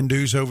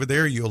Hindus over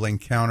there. You'll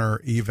encounter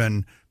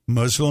even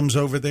Muslims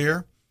over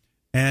there,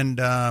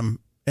 and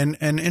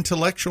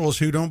intellectuals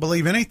who don't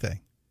believe anything.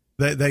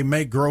 They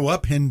may grow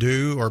up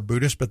Hindu or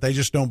Buddhist, but they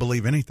just don't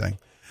believe anything.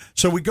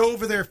 So we go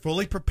over there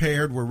fully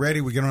prepared. We're ready.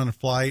 We get on a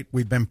flight.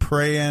 We've been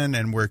praying,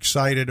 and we're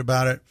excited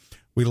about it.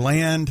 We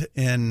land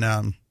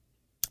in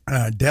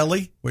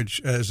Delhi, which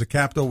is the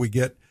capital. We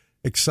get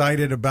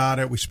excited about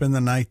it. We spend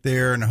the night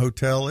there in a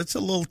hotel. It's a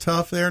little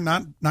tough there,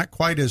 not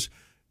quite as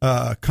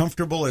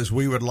comfortable as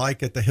we would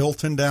like at the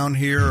Hilton down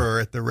here or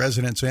at the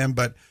Residence Inn,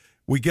 but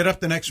we get up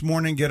the next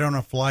morning, get on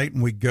a flight,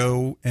 and we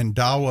go, and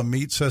Dawa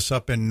meets us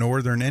up in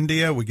northern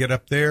India. We get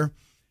up there,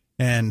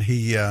 and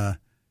he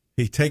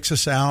takes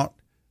us out,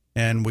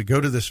 and we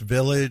go to this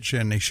village,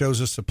 and he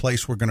shows us the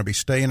place we're going to be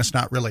staying. It's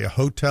not really a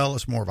hotel.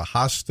 It's more of a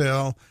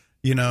hostel,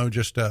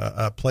 just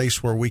a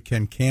place where we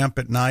can camp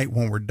at night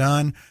when we're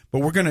done. But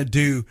we're going to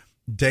do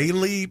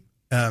daily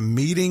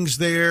meetings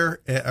there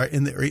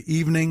in the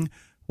evening,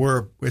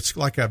 where it's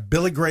like a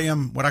Billy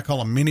Graham, what I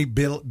call a mini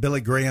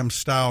Billy Graham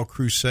style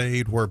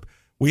crusade, where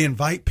we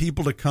invite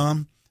people to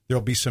come.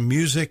 There'll be some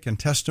music and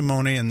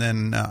testimony, and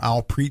then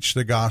I'll preach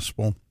the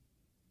gospel.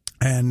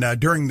 And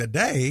during the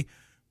day,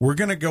 we're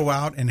going to go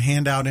out and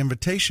hand out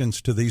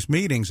invitations to these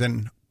meetings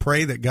and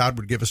pray that God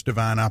would give us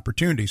divine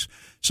opportunities.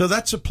 So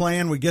that's the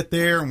plan. We get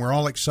there, and we're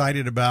all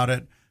excited about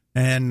it.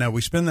 And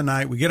we spend the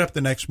night. We get up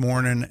the next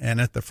morning, and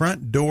at the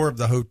front door of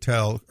the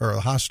hotel or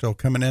the hostel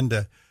coming in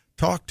to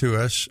talk to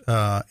us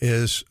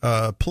is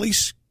a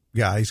police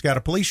guy. He's got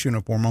a police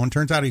uniform on.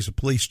 Turns out he's a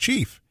police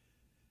chief.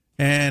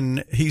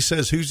 And he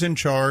says, who's in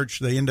charge?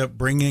 They end up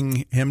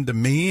bringing him to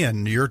me,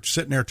 and you're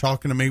sitting there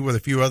talking to me with a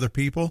few other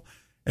people,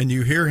 and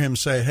you hear him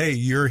say, hey,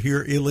 you're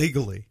here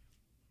illegally.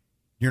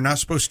 You're not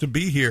supposed to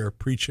be here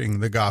preaching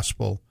the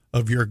gospel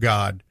of your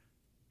God.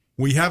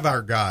 We have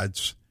our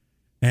gods,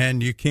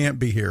 and you can't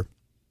be here.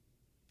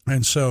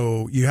 And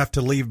so you have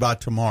to leave by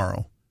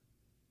tomorrow.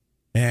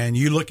 And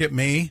you look at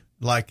me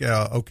like,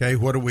 okay,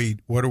 what are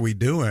we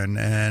doing?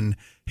 And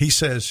he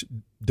says,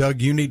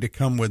 Doug, you need to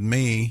come with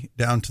me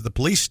down to the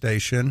police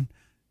station.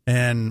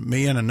 And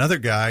me and another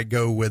guy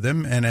go with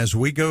him. And as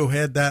we go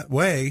head that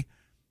way,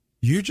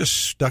 you just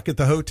stuck at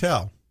the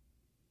hotel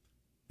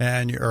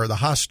or the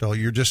hostel.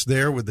 You're just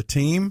there with the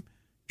team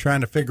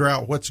trying to figure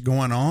out what's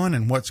going on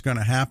and what's going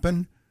to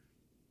happen.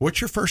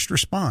 What's your first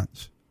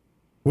response?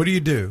 What do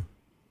you do?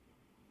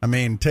 I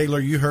mean, Taylor,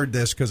 you heard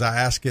this because I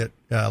asked it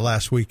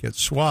last week at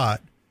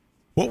SWAT.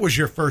 What was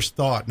your first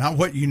thought? Not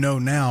what you know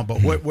now,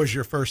 but what was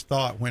your first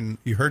thought when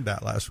you heard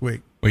that last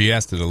week? Well, you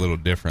asked it a little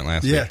different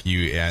last week.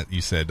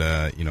 You said,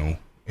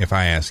 if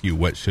I ask you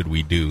what should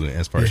we do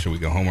as far as should we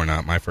go home or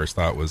not, my first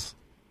thought was,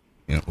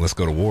 let's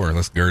go to war.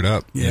 Let's gird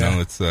up.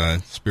 Yeah. It's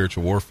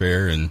spiritual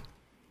warfare, and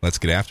let's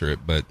get after it.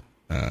 But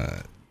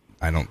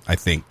I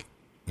think,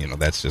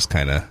 that's just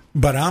kind of.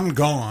 But I'm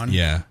gone.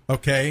 Yeah.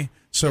 Okay.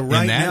 So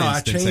right now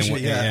instance, I changed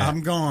it. Yeah,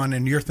 I'm gone,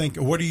 and you're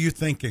thinking, what are you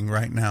thinking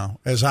right now?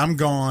 As I'm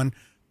gone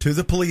to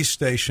the police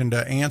station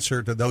to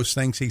answer to those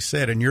things he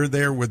said, and you're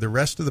there with the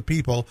rest of the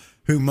people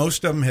who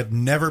most of them have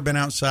never been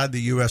outside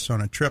the U.S. on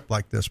a trip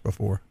like this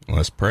before. Well,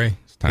 let's pray.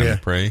 It's time to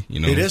pray.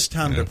 It is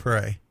time to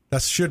pray.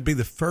 That should be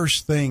the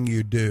first thing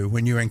you do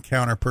when you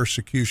encounter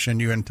persecution.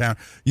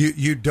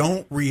 You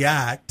don't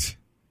react.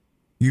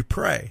 You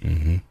pray.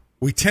 Mm-hmm.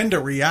 We tend to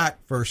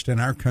react first in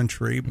our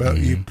country, but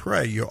you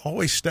pray. You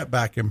always step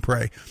back and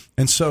pray.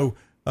 And so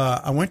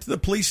I went to the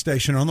police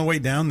station on the way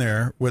down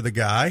there with a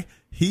guy.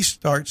 He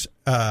starts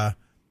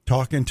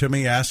talking to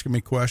me, asking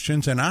me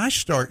questions, and I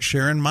start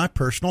sharing my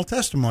personal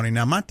testimony.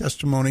 Now, my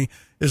testimony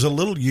is a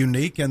little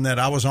unique in that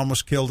I was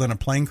almost killed in a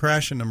plane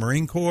crash in the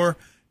Marine Corps,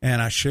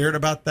 and I shared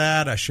about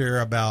that. I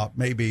share about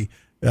maybe,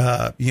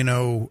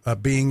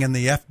 being in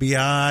the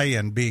FBI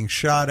and being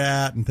shot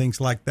at and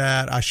things like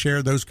that. I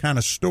share those kind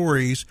of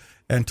stories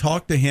and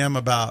talk to him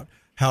about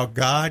how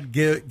God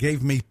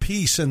gave me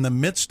peace in the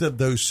midst of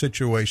those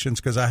situations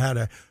because I had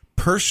a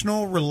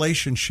personal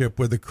relationship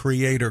with the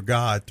Creator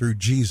God through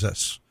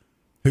Jesus,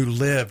 who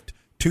lived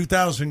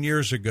 2,000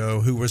 years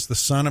ago, who was the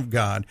Son of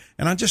God.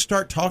 And I just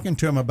start talking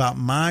to him about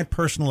my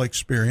personal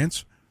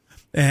experience,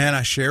 and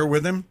I share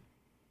with him.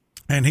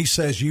 And he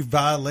says, you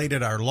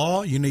violated our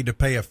law. You need to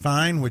pay a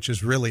fine, which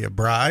is really a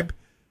bribe.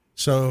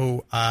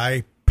 So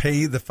I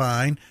pay the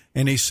fine.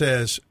 And he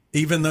says,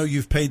 even though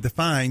you've paid the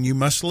fine, you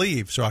must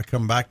leave. So I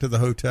come back to the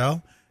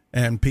hotel,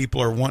 and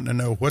people are wanting to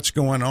know what's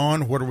going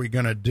on. What are we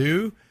going to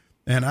do?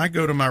 And I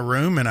go to my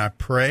room and I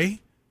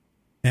pray.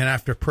 And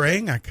after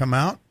praying, I come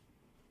out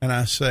and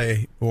I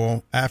say,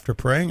 well, after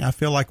praying, I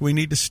feel like we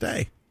need to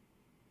stay.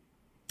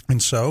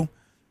 And so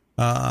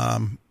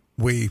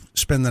we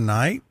spend the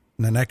night.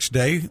 And the next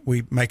day,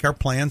 we make our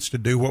plans to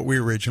do what we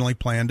originally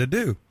planned to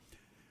do.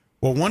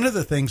 Well, one of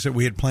the things that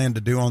we had planned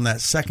to do on that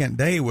second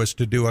day was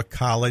to do a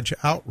college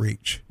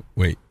outreach.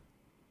 Wait,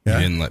 Yeah.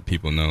 you didn't let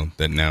people know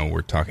that now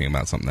we're talking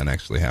about something that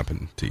actually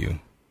happened to you.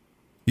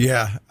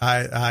 Yeah,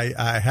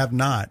 I have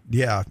not.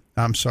 Yeah,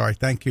 I'm sorry.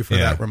 Thank you for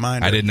that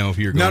reminder. I didn't know if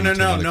you were going to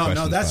another No,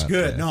 question that's spot,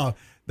 good. but- No,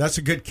 that's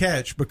a good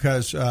catch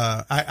because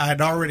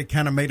I'd already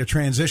kind of made a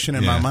transition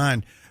in my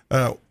mind.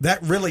 That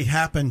really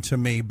happened to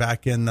me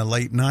back in the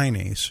late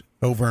 90s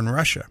over in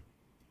Russia.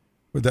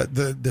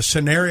 The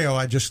scenario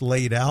I just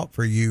laid out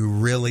for you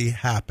really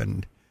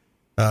happened.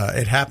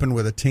 It happened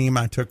with a team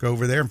I took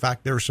over there. In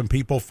fact, there were some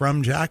people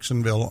from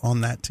Jacksonville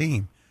on that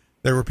team.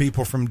 There were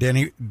people from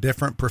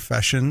different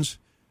professions.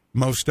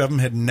 Most of them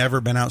had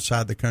never been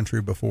outside the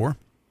country before.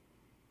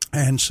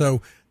 And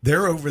so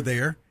they're over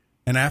there.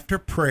 And after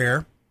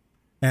prayer,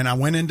 and I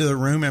went into the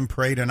room and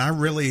prayed, and I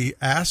really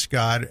asked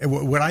God,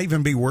 would I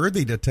even be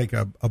worthy to take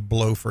a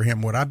blow for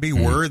him? Would I be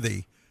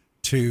worthy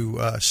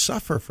to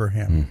suffer for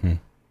him? Mm-hmm.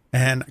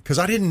 And because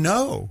I didn't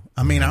know.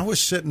 I mean, I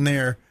was sitting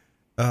there.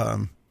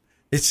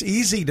 It's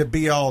easy to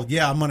be all,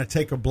 I'm going to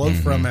take a blow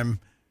from him,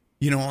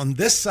 on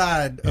this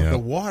side of the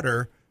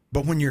water.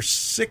 But when you're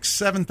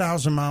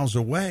 7,000 miles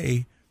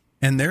away,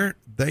 and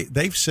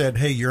they've said,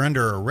 hey, you're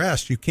under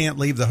arrest. You can't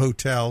leave the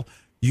hotel.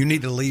 You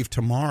need to leave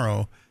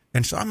tomorrow.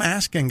 And so I'm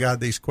asking God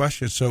these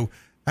questions. So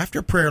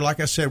after prayer, like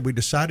I said, we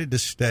decided to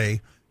stay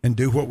and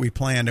do what we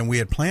planned. And we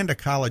had planned a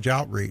college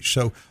outreach.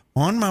 So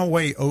on my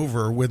way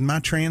over with my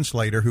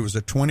translator, who was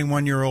a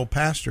 21-year-old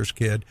pastor's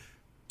kid,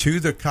 to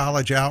the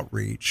college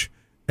outreach,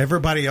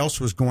 everybody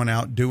else was going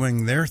out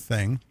doing their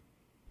thing.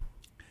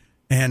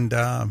 And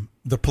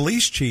the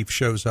police chief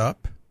shows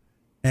up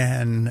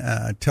and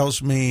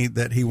tells me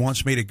that he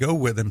wants me to go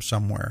with him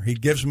somewhere. He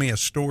gives me a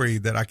story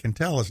that I can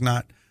tell is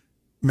not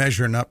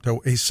measuring up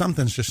to,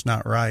 something's just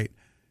not right.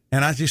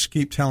 And I just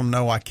keep telling him,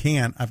 no, I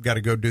can't. I've got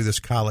to go do this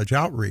college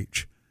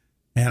outreach.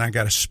 And I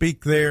got to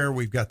speak there.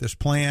 We've got this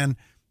plan.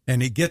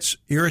 And he gets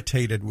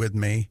irritated with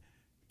me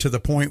to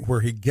the point where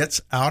he gets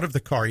out of the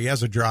car. He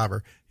has a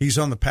driver. He's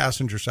on the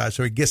passenger side.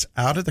 So he gets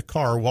out of the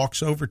car,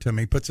 walks over to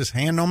me, puts his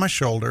hand on my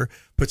shoulder,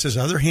 puts his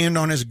other hand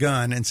on his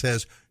gun, and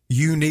says,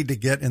 you need to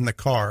get in the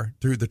car,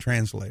 through the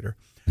translator.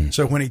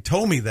 So when he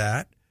told me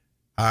that,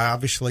 I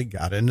obviously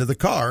got into the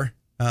car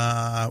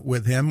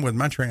with him, with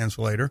my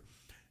translator,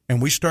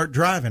 and we start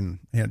driving.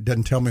 It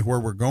doesn't tell me where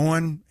we're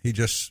going.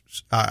 I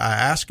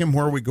ask him,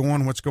 where are we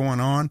going? What's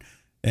going on?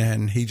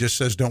 And he just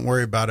says, don't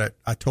worry about it.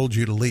 I told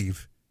you to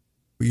leave.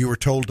 You were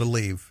told to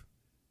leave.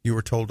 You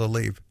were told to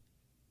leave.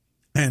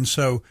 And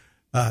so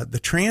the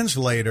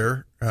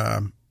translator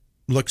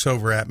looks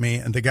over at me,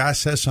 and the guy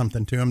says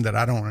something to him that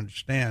I don't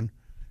understand.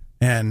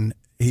 And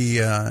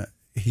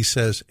he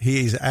says,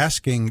 he's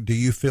asking, do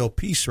you feel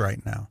peace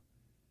right now?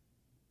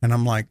 And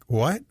I'm like,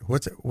 what?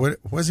 What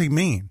does he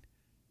mean?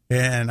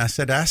 And I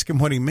said, ask him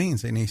what he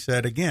means. And he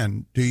said,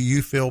 again, do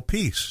you feel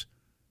peace?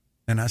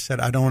 And I said,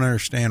 I don't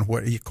understand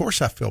what. Of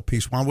course I feel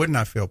peace. Why wouldn't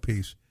I feel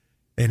peace?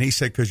 And he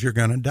said, because you're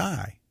going to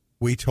die.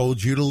 We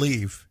told you to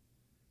leave.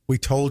 We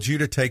told you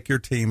to take your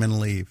team and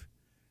leave.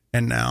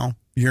 And now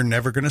you're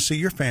never going to see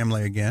your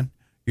family again.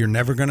 You're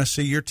never going to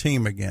see your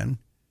team again.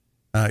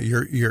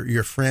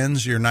 Your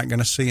friends, you're not going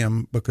to see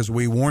them because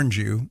we warned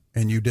you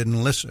and you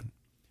didn't listen.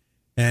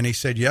 And he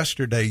said,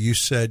 yesterday you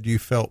said you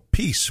felt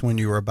peace when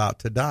you were about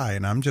to die.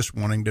 And I'm just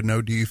wanting to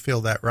know, do you feel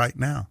that right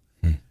now?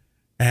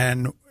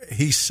 And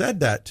he said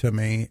that to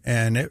me,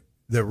 and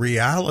the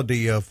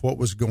reality of what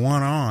was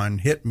going on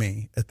hit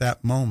me at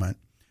that moment,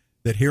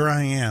 that here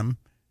I am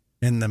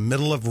in the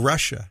middle of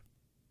Russia,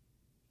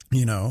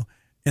 in the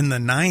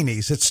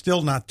 90s. It's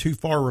still not too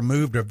far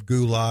removed of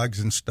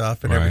gulags and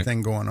stuff and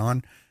everything going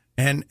on.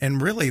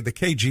 And really, the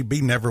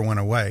KGB never went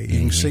away. You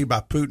can see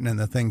by Putin and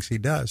the things he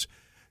does.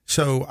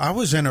 So I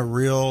was in a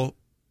real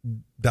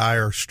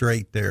dire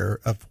strait there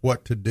of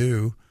what to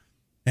do.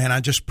 And I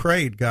just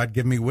prayed, God,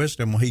 give me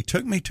wisdom. Well, he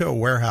took me to a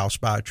warehouse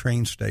by a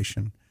train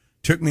station,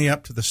 took me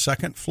up to the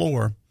second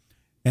floor,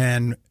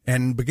 and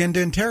began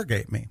to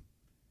interrogate me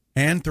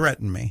and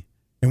threaten me.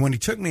 And when he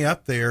took me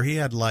up there, he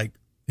had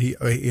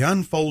he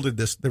unfolded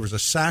this. There was a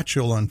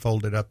satchel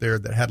unfolded up there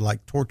that had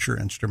torture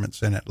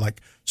instruments in it,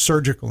 like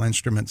surgical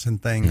instruments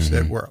and things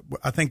that were,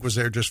 I think, was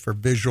there just for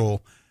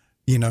visual,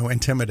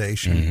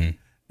 intimidation.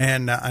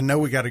 And I know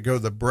we got to go to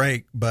the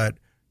break, but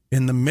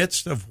in the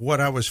midst of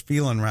what I was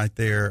feeling right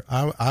there,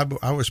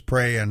 I was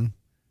praying,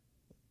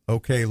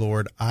 okay,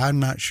 Lord, I'm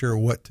not sure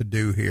what to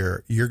do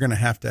here. You're going to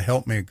have to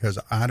help me because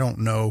I don't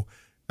know.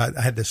 I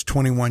had this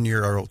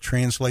 21-year-old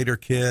translator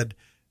kid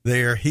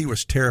there. He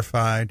was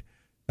terrified.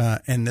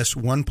 And this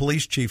one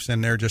police chief's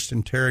in there just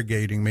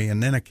interrogating me.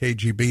 And then a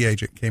KGB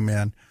agent came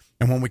in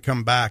And when we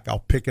come back, I'll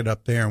pick it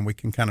up there and we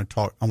can kind of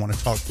talk. I want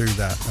to talk through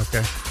that.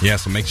 Okay. Yeah.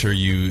 So make sure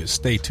you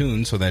stay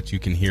tuned so that you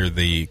can hear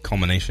the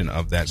culmination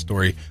of that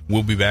story.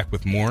 We'll be back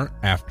with more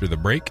after the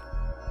break.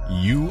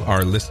 You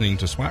are listening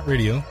to SWAT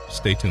Radio.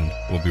 Stay tuned.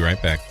 We'll be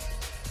right back.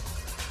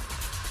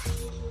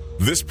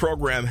 This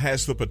program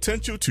has the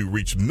potential to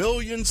reach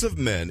millions of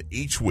men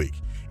each week.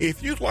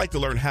 If you'd like to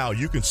learn how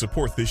you can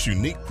support this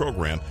unique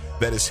program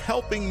that is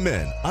helping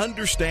men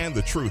understand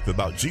the truth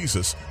about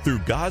Jesus through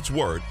God's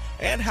Word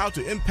and how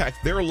to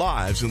impact their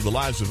lives and the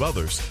lives of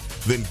others,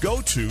 then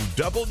go to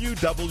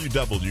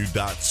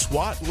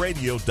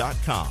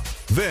www.swatradio.com.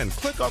 Then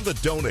click on the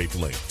donate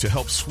link to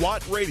help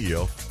SWAT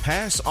Radio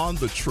pass on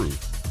the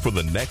truth for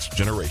the next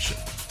generation.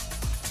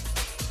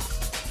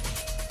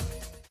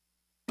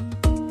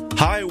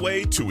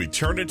 Highway to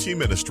Eternity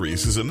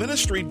Ministries is a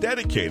ministry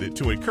dedicated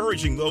to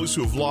encouraging those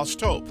who have lost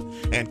hope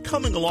and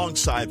coming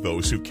alongside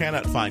those who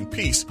cannot find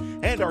peace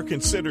and are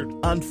considered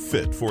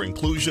unfit for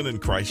inclusion in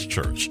Christ's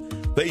church.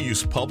 They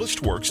use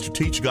published works to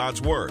teach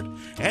God's Word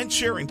and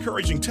share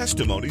encouraging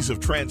testimonies of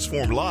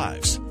transformed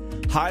lives.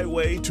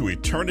 Highway to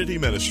Eternity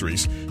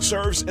Ministries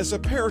serves as a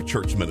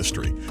parachurch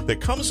ministry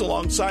that comes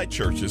alongside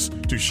churches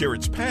to share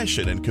its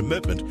passion and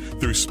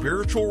commitment through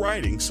spiritual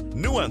writings,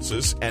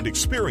 nuances, and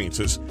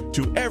experiences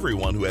to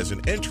everyone who has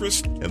an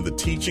interest in the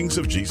teachings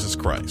of Jesus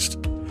Christ.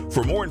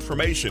 For more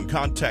information,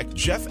 contact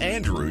Jeff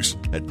Andrews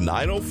at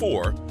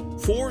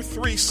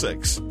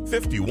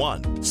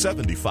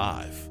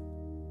 904-436-5175.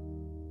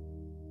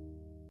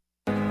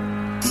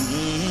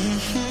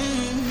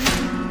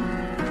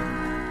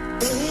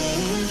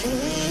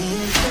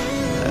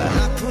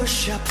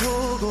 I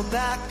pull, go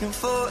back and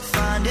forth,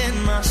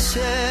 finding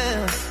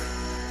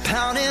myself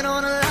pounding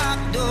on a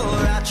locked door.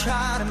 I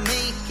try to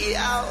make it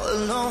out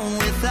alone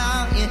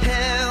without your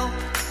help,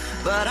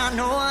 but I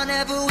know I'll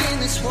never win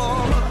this war.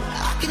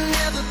 I can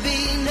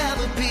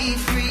never be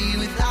free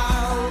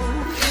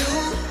without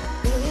you.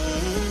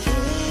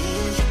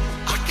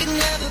 I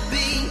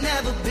can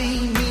never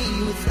be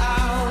me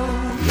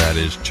without. That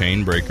is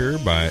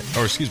Chainbreaker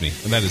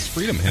that is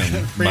Freedom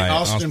Hymn by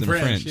Austin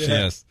French. Yeah.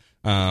 Yes.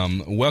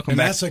 Welcome and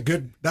back.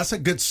 That's a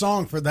good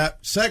song for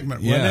that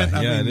segment, wasn't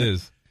it? It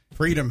is.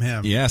 Freedom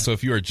Hymn. Yeah, so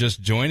if you are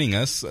just joining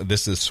us,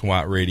 this is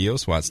SWAT Radio.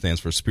 SWAT stands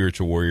for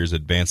Spiritual Warriors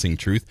Advancing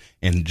Truth.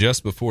 And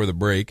just before the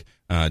break,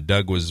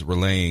 Doug was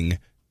relaying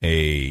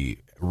a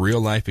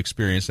real-life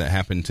experience that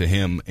happened to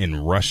him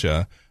in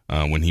Russia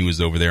when he was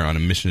over there on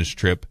a missions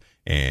trip,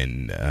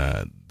 and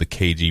the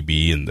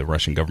KGB and the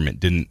Russian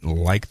government didn't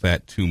like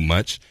that too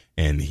much,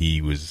 and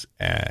he was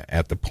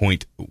at the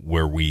point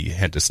where we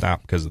had to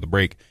stop because of the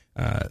break.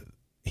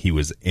 He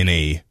was in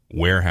a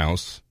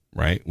warehouse,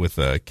 right, with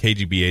a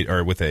KGB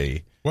or with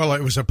a... Well,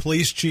 it was a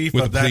police chief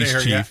of that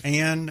area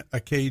and a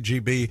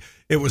KGB.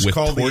 It was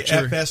called the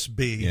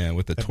FSB. Yeah,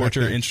 with the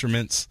torture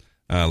instruments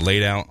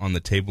laid out on the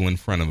table in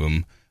front of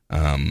him.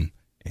 And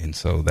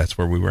so that's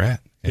where we were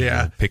at. And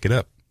yeah. We'll pick it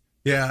up.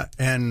 Yeah,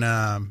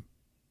 and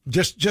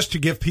just to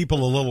give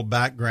people a little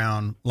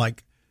background,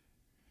 like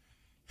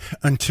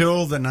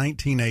until the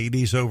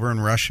 1980s over in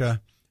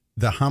Russia,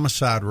 the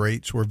homicide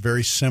rates were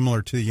very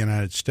similar to the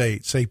United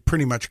States. They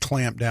pretty much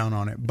clamped down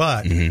on it.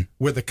 But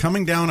with the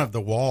coming down of the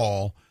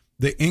wall,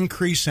 the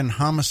increase in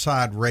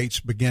homicide rates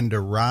began to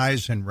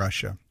rise in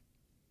Russia.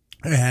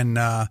 And,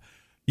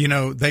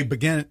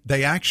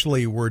 they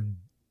actually were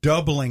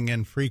doubling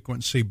in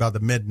frequency by the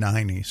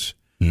mid-90s.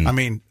 I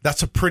mean,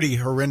 that's a pretty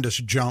horrendous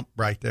jump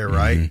right there,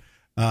 right?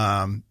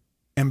 And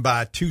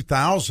by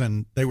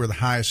 2000, they were the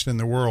highest in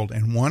the world.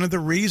 And one of the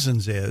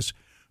reasons is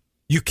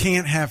you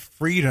can't have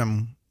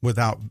freedom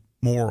without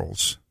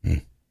morals.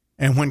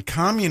 And when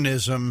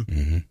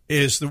communism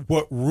is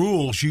what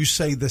rules, you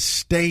say the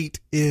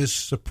state is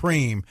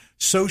supreme.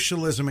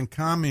 Socialism and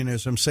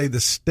communism say the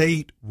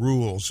state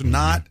rules,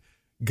 not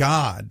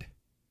God.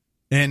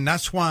 And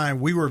that's why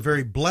we were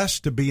very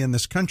blessed to be in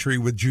this country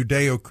with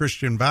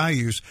Judeo-Christian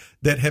values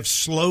that have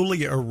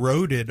slowly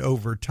eroded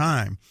over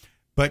time.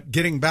 But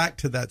getting back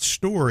to that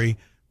story,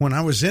 when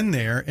I was in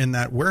there in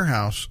that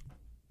warehouse,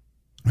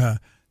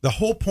 the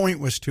whole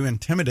point was to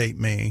intimidate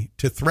me,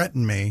 to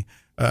threaten me.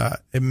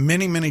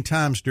 Many, many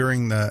times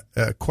during the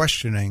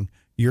questioning,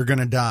 you're going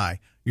to die.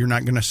 You're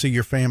not going to see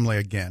your family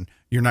again.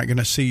 You're not going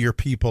to see your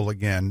people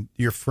again,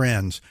 your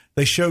friends.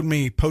 They showed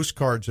me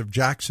postcards of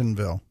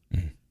Jacksonville,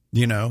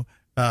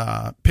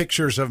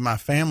 pictures of my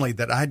family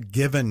that I'd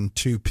given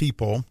to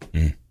people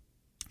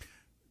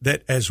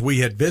that, as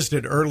we had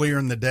visited earlier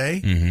in the day,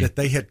 that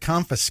they had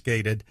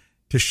confiscated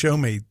to show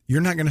me,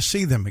 you're not going to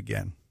see them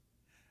again.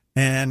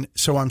 And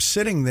so I'm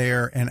sitting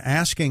there and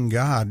asking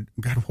God,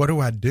 what do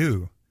I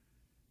do?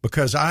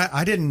 Because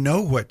I didn't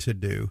know what to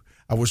do.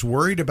 I was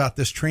worried about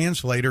this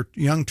translator,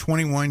 young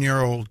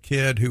 21-year-old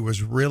kid who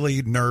was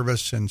really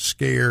nervous and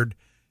scared.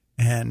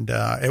 And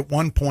at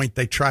one point,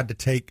 they tried to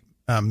take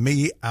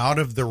me out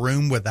of the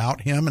room without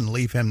him and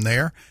leave him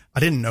there. I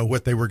didn't know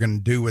what they were going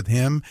to do with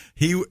him.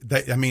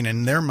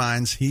 In their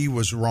minds, he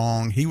was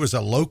wrong. He was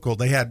a local.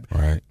 They had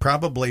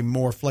probably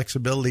more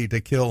flexibility to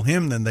kill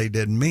him than they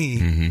did me.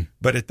 Mm-hmm.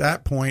 But at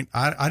that point,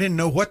 I didn't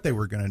know what they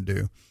were going to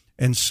do.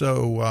 And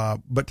so,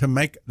 but to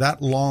make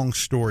that long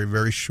story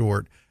very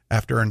short,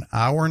 after an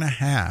hour and a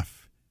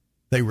half,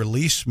 they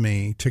released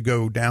me to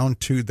go down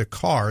to the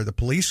car, the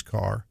police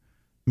car,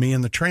 me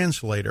and the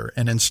translator.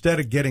 And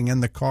instead of getting in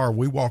the car,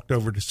 we walked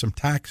over to some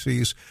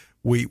taxis.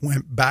 We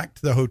went back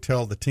to the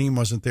hotel. The team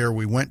wasn't there.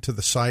 We went to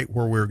the site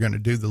where we were going to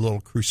do the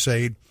little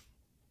crusade.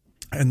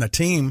 And the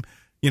team,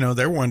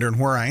 they're wondering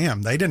where I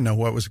am. They didn't know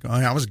what was going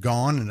on. I was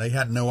gone, and they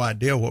had no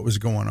idea what was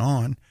going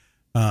on.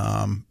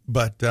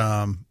 But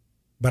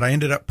I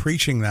ended up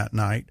preaching that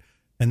night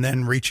and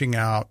then reaching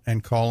out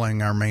and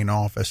calling our main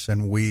office,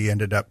 and we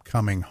ended up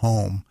coming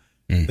home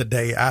the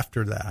day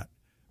after that.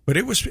 But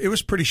it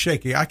was pretty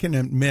shaky. I can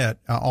admit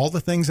all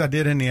the things I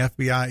did in the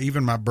FBI,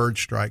 even my bird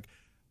strike,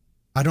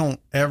 I don't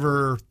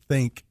ever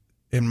think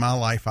in my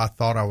life I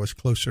thought I was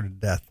closer to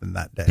death than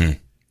that day,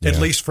 at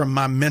least from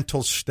my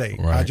mental state.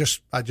 Right.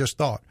 I just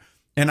thought.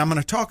 And I'm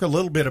going to talk a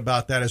little bit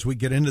about that as we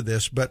get into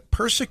this, but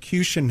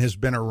persecution has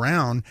been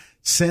around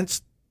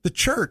since the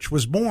church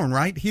was born.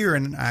 Right here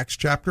in Acts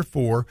chapter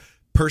 4,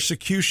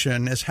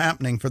 persecution is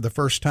happening for the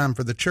first time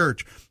for the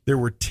church. There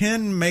were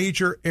 10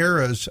 major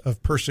eras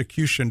of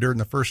persecution during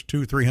the first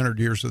 200-300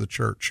 years of the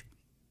church.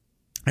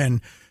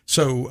 And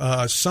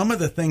so some of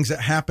the things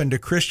that happened to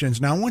Christians.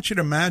 Now, I want you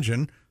to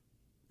imagine,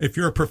 if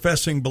you're a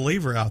professing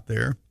believer out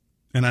there,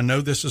 and I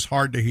know this is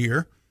hard to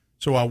hear,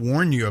 so I'll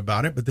warn you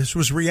about it, but this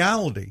was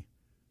reality,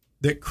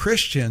 that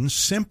Christians,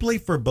 simply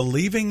for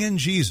believing in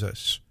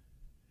Jesus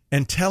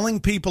and telling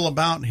people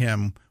about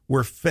him,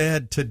 were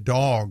fed to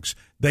dogs.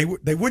 They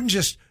wouldn't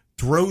just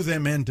throw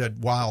them into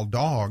wild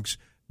dogs.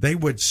 They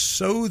would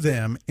sew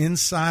them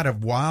inside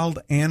of wild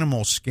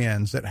animal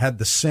skins that had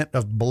the scent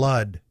of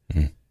blood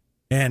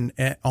and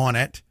on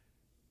it,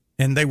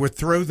 and they would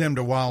throw them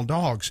to wild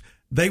dogs.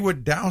 They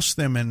would douse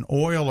them in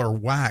oil or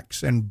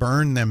wax and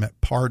burn them at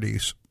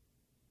parties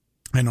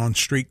and on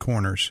street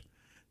corners.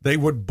 They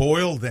would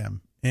boil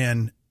them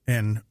in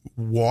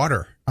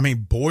water.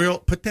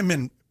 Put them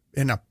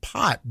in a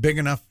pot big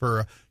enough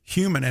for a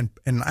human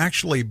and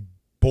actually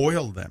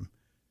boil them.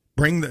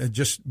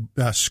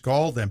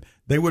 Scald them.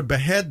 They would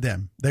behead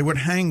them. They would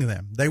hang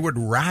them. They would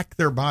rack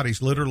their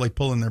bodies, literally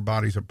pulling their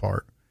bodies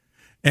apart.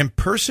 And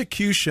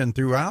persecution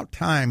throughout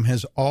time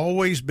has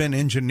always been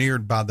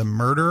engineered by the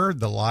murderer,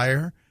 the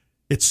liar.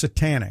 It's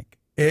satanic.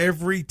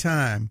 Every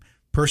time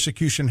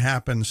persecution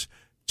happens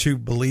to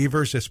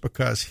believers, it's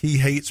because he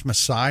hates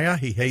Messiah.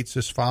 He hates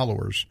his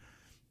followers.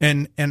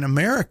 And in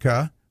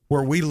America,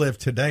 where we live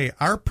today,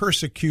 our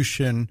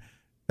persecution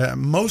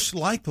most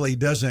likely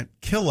doesn't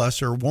kill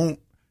us or won't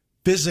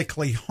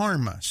physically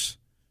harm us.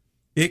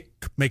 It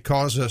may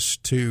cause us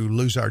to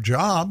lose our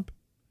job.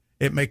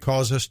 It may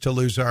cause us to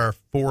lose our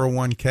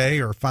 401k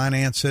or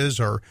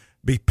finances or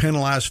be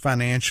penalized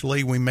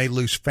financially. We may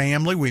lose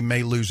family. We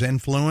may lose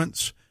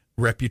influence,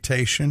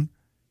 reputation.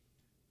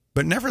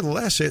 But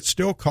nevertheless, it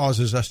still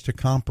causes us to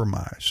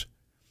compromise.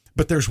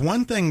 But there's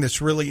one thing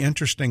that's really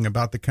interesting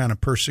about the kind of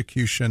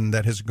persecution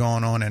that has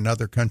gone on in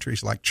other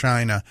countries like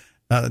China,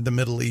 the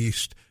Middle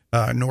East,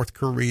 North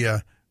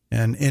Korea,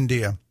 and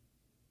India.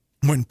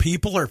 When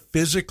people are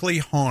physically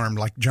harmed,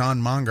 like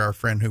John Munger, our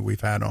friend who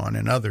we've had on,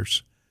 and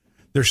others,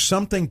 there's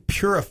something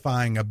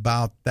purifying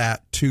about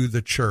that to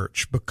the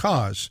church,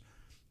 because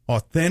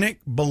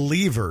authentic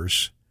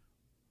believers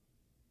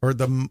are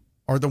the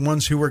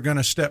ones who are going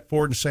to step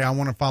forward and say, I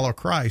want to follow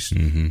Christ.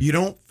 Mm-hmm. You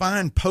don't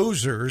find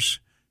posers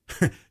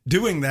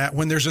doing that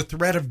when there's a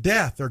threat of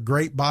death or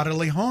great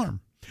bodily harm.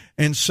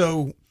 And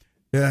so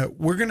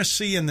we're going to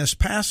see in this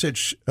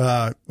passage,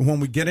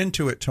 when we get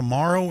into it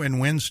tomorrow and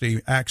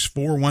Wednesday, Acts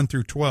 4, 1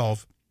 through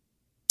 12,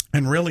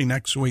 and really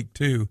next week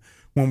too,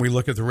 when we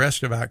look at the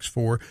rest of Acts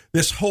 4,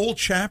 this whole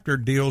chapter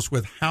deals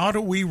with how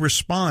do we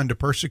respond to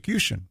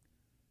persecution.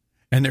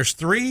 And there's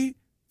three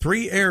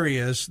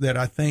areas that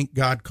I think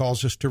God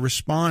calls us to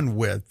respond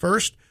with.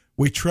 First,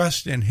 we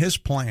trust in his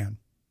plan.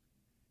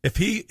 If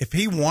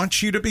he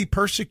wants you to be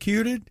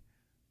persecuted,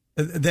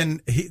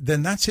 then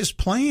that's his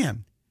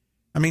plan.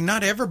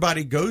 Not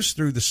everybody goes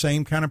through the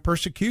same kind of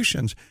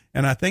persecutions.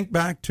 And I think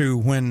back to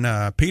when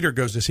Peter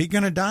goes, is he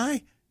going to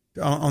die?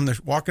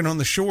 Walking on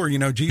the shore,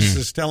 Jesus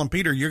is telling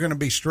Peter, you're going to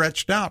be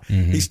stretched out.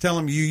 Mm-hmm. He's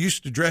telling him, you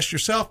used to dress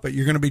yourself, but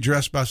you're going to be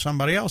dressed by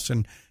somebody else.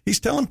 And he's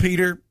telling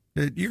Peter,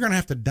 you're going to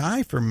have to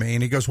die for me.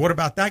 And he goes, what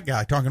about that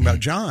guy? Talking about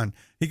John.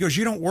 He goes,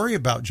 you don't worry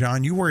about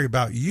John. You worry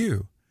about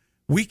you.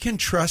 We can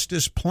trust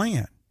his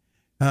plan.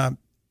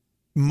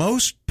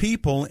 Most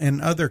people in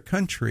other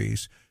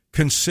countries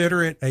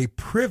consider it a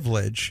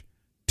privilege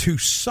to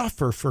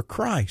suffer for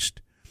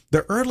Christ.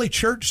 The early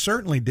church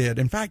certainly did.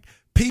 In fact,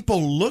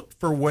 people looked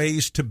for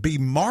ways to be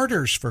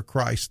martyrs for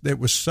Christ. There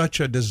was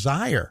such a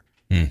desire.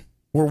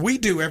 Where we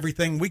do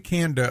everything we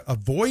can to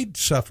avoid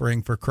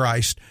suffering for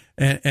Christ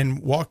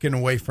and walking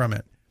away from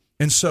it.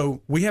 And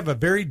so we have a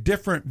very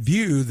different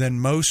view than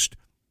most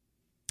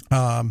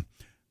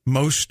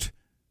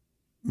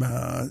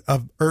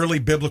early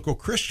biblical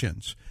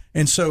Christians.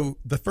 And so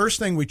the first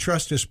thing, we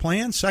trust his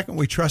plan. Second,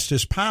 we trust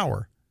his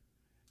power.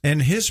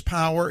 And his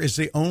power is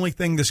the only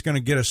thing that's going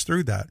to get us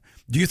through that.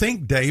 Do you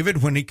think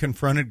David, when he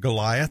confronted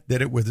Goliath,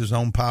 did it with his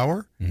own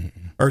power?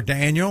 Mm-hmm. Or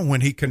Daniel,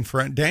 when he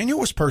Daniel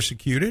was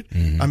persecuted.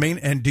 Mm-hmm. I mean,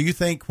 and do you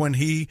think when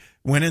he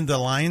went in the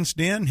lion's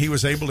den, he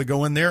was able to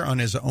go in there on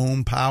his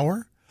own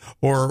power?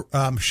 Or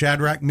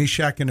Shadrach,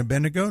 Meshach, and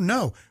Abednego?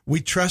 No,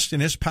 we trust in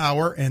his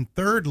power. And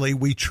thirdly,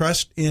 we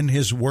trust in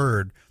his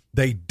word.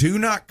 They do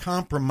not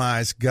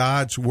compromise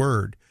God's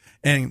word.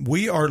 And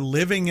we are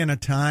living in a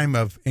time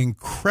of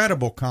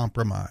incredible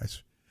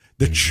compromise.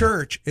 The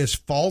church is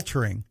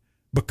faltering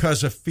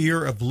because of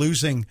fear of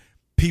losing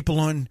people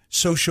on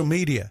social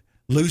media,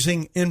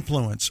 losing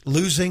influence,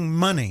 losing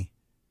money.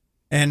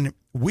 And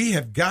we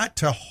have got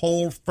to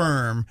hold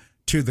firm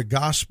to the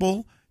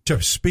gospel,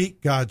 to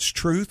speak God's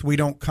truth. We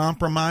don't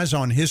compromise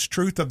on his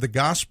truth of the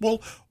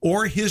gospel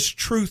or his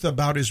truth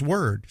about his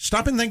word.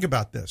 Stop and think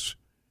about this.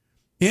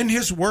 In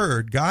his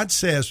word, God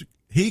says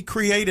he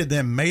created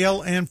them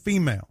male and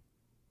female.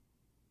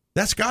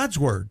 That's God's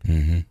word.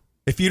 Mm-hmm.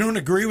 If you don't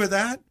agree with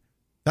that,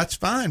 that's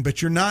fine,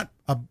 but you're not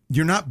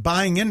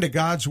buying into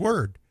God's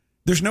word.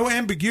 There's no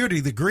ambiguity.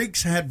 The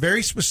Greeks had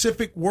very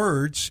specific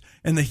words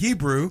in the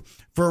Hebrew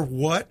for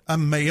what a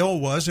male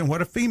was and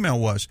what a female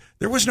was.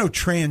 There was no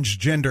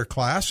transgender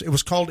class. It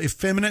was called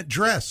effeminate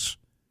dress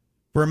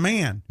for a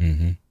man.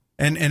 Mm-hmm.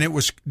 And it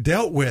was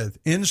dealt with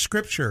in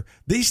Scripture.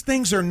 These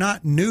things are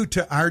not new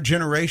to our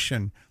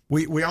generation.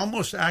 We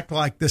almost act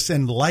like this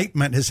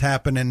enlightenment has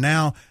happened, and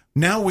now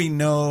we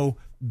know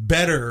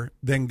better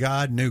than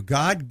God knew.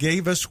 God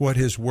gave us what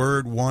his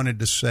word wanted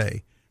to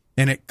say,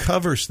 and it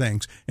covers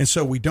things. And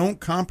so we don't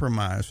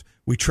compromise.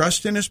 We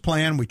trust in his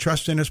plan, we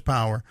trust in his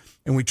power,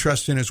 and we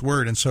trust in his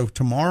word. And so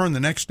tomorrow and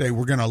the next day,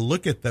 we're going to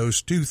look at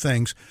those two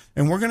things,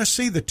 and we're going to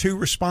see the two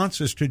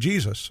responses to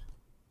Jesus.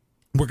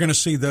 We're going to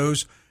see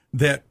those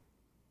that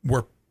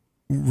were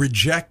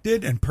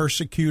rejected and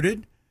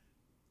persecuted,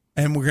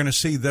 and we're going to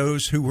see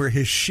those who were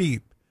his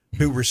sheep,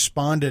 who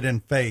responded in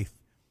faith,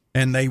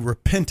 and they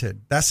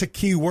repented. That's a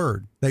key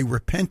word. They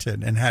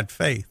repented and had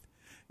faith.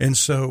 And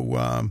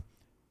so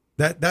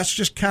that's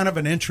just kind of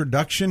an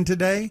introduction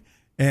today.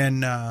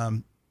 And,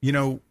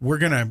 we're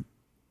going to,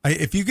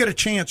 if you get a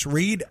chance,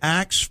 read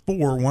Acts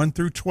 4, 1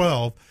 through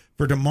 12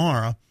 for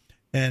tomorrow.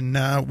 And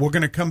we're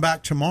going to come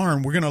back tomorrow,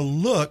 and we're going to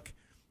look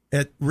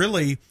at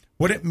really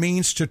what it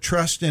means to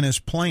trust in his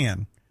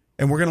plan.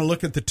 And we're going to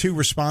look at the two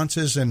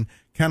responses and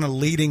kind of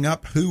leading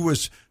up who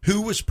was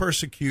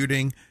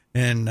persecuting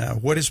and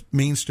what it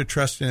means to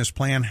trust in his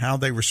plan, how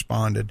they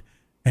responded.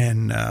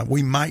 And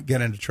we might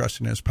get into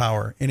trust in his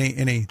power.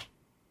 Any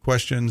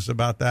questions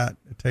about that,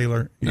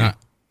 Taylor? I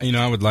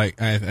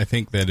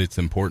think that it's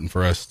important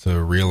for us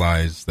to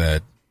realize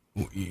that,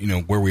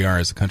 where we are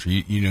as a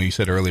country. You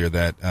said earlier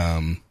that,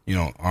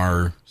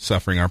 our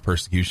suffering, our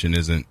persecution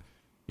isn't,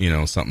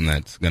 something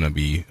that's going to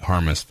be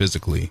harm us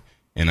physically.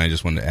 And I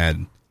just wanted to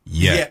add,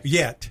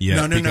 yet.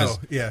 No.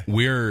 Yeah.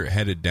 We're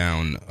headed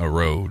down a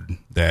road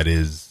that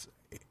is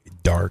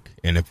dark.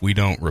 And if we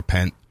don't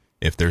repent,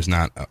 if there's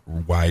not a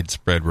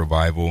widespread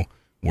revival,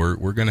 we're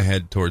going to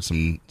head towards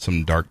some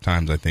dark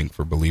times, I think,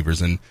 for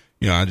believers. And,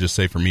 I'll just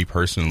say for me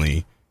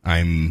personally,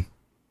 I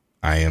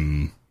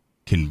won't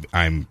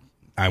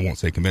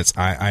say convinced.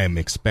 I am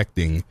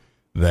expecting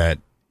that,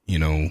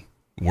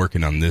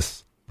 working on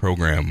this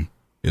program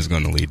is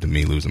going to lead to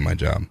me losing my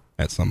job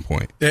at some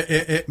point.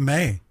 It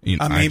may.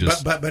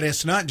 But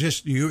it's not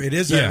just you. It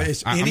is.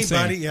 It's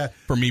anybody.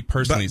 For me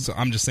personally, so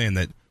I'm just saying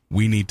that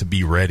we need to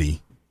be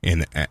ready,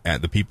 and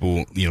the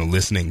people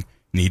listening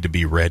need to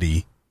be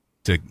ready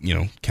to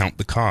count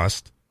the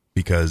cost,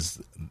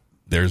 because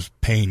there's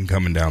pain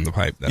coming down the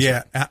pipe.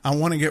 I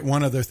want to get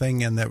one other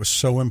thing in that was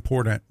so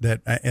important,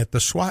 that at the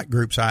SWAT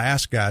groups, I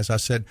asked guys, I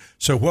said,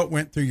 so what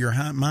went through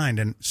your mind?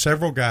 And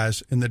several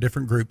guys in the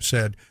different groups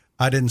said,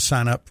 I didn't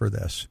sign up for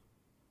this.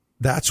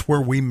 That's where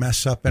we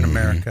mess up in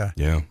America.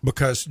 Yeah.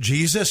 Because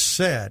Jesus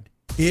said,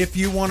 if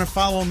you want to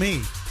follow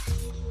me,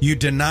 you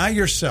deny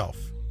yourself,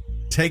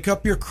 take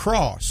up your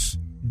cross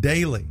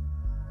daily,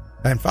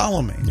 and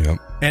follow me. Yep.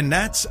 And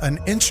that's an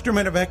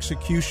instrument of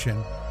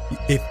execution.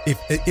 If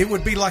it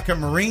would be like a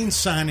Marine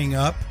signing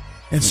up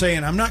and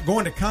saying, I'm not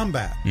going to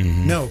combat.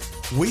 Mm-hmm. No,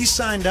 we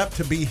signed up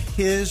to be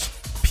his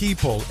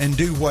people and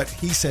do what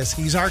he says.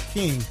 He's our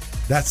king.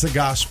 That's the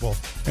gospel.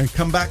 And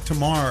come back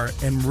tomorrow,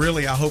 and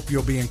really, I hope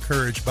you'll be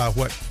encouraged by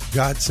what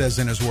God says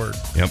in his word.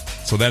 Yep.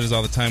 So that is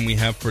all the time we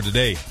have for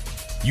today.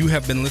 You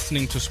have been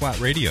listening to SWAT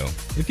Radio.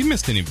 If you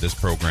missed any of this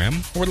program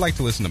or would like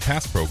to listen to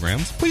past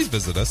programs, please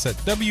visit us at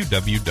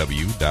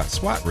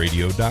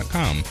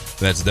www.swatradio.com.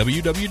 That's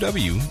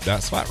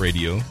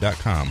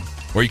www.swatradio.com.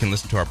 Or you can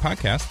listen to our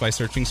podcast by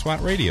searching SWAT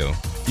Radio.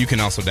 You can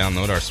also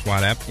download our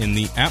SWAT app in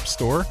the App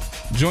Store.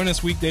 Join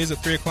us weekdays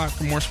at 3 o'clock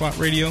for more SWAT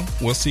Radio.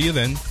 We'll see you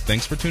then.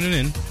 Thanks for tuning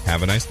in.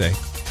 Have a nice day.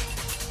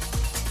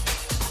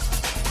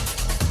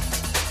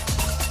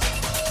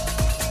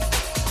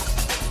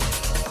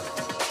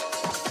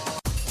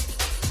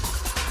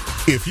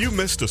 If you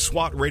missed a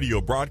SWAT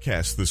radio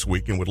broadcast this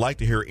week and would like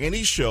to hear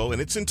any show in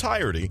its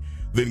entirety,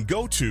 then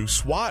go to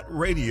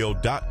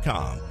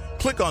SWATradio.com.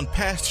 Click on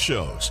past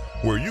shows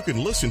where you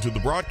can listen to the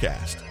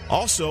broadcast.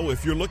 Also,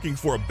 if you're looking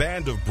for a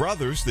band of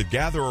brothers that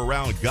gather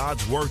around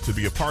God's Word to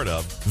be a part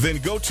of, then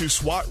go to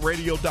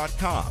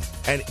SWATradio.com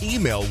and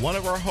email one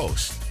of our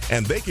hosts,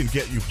 and they can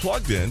get you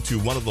plugged in to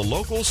one of the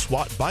local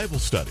SWAT Bible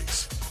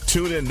studies.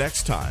 Tune in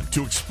next time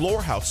to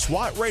explore how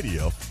SWAT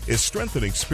Radio is strengthening spiritual